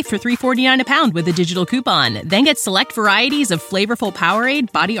ground beef for $3.49 a pound with a digital coupon. Then get select varieties of flavorful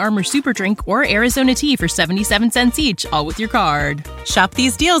Powerade, Body Armor Super Drink, or Arizona tea for 77 cents each, all with your card. Shop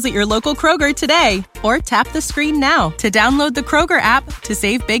these deals at your local Kroger today, or tap the screen now to download the Kroger app to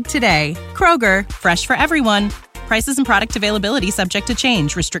save big today. Kroger, fresh for everyone. Prices and product availability subject to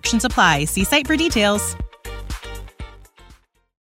change. Restrictions apply. See site for details.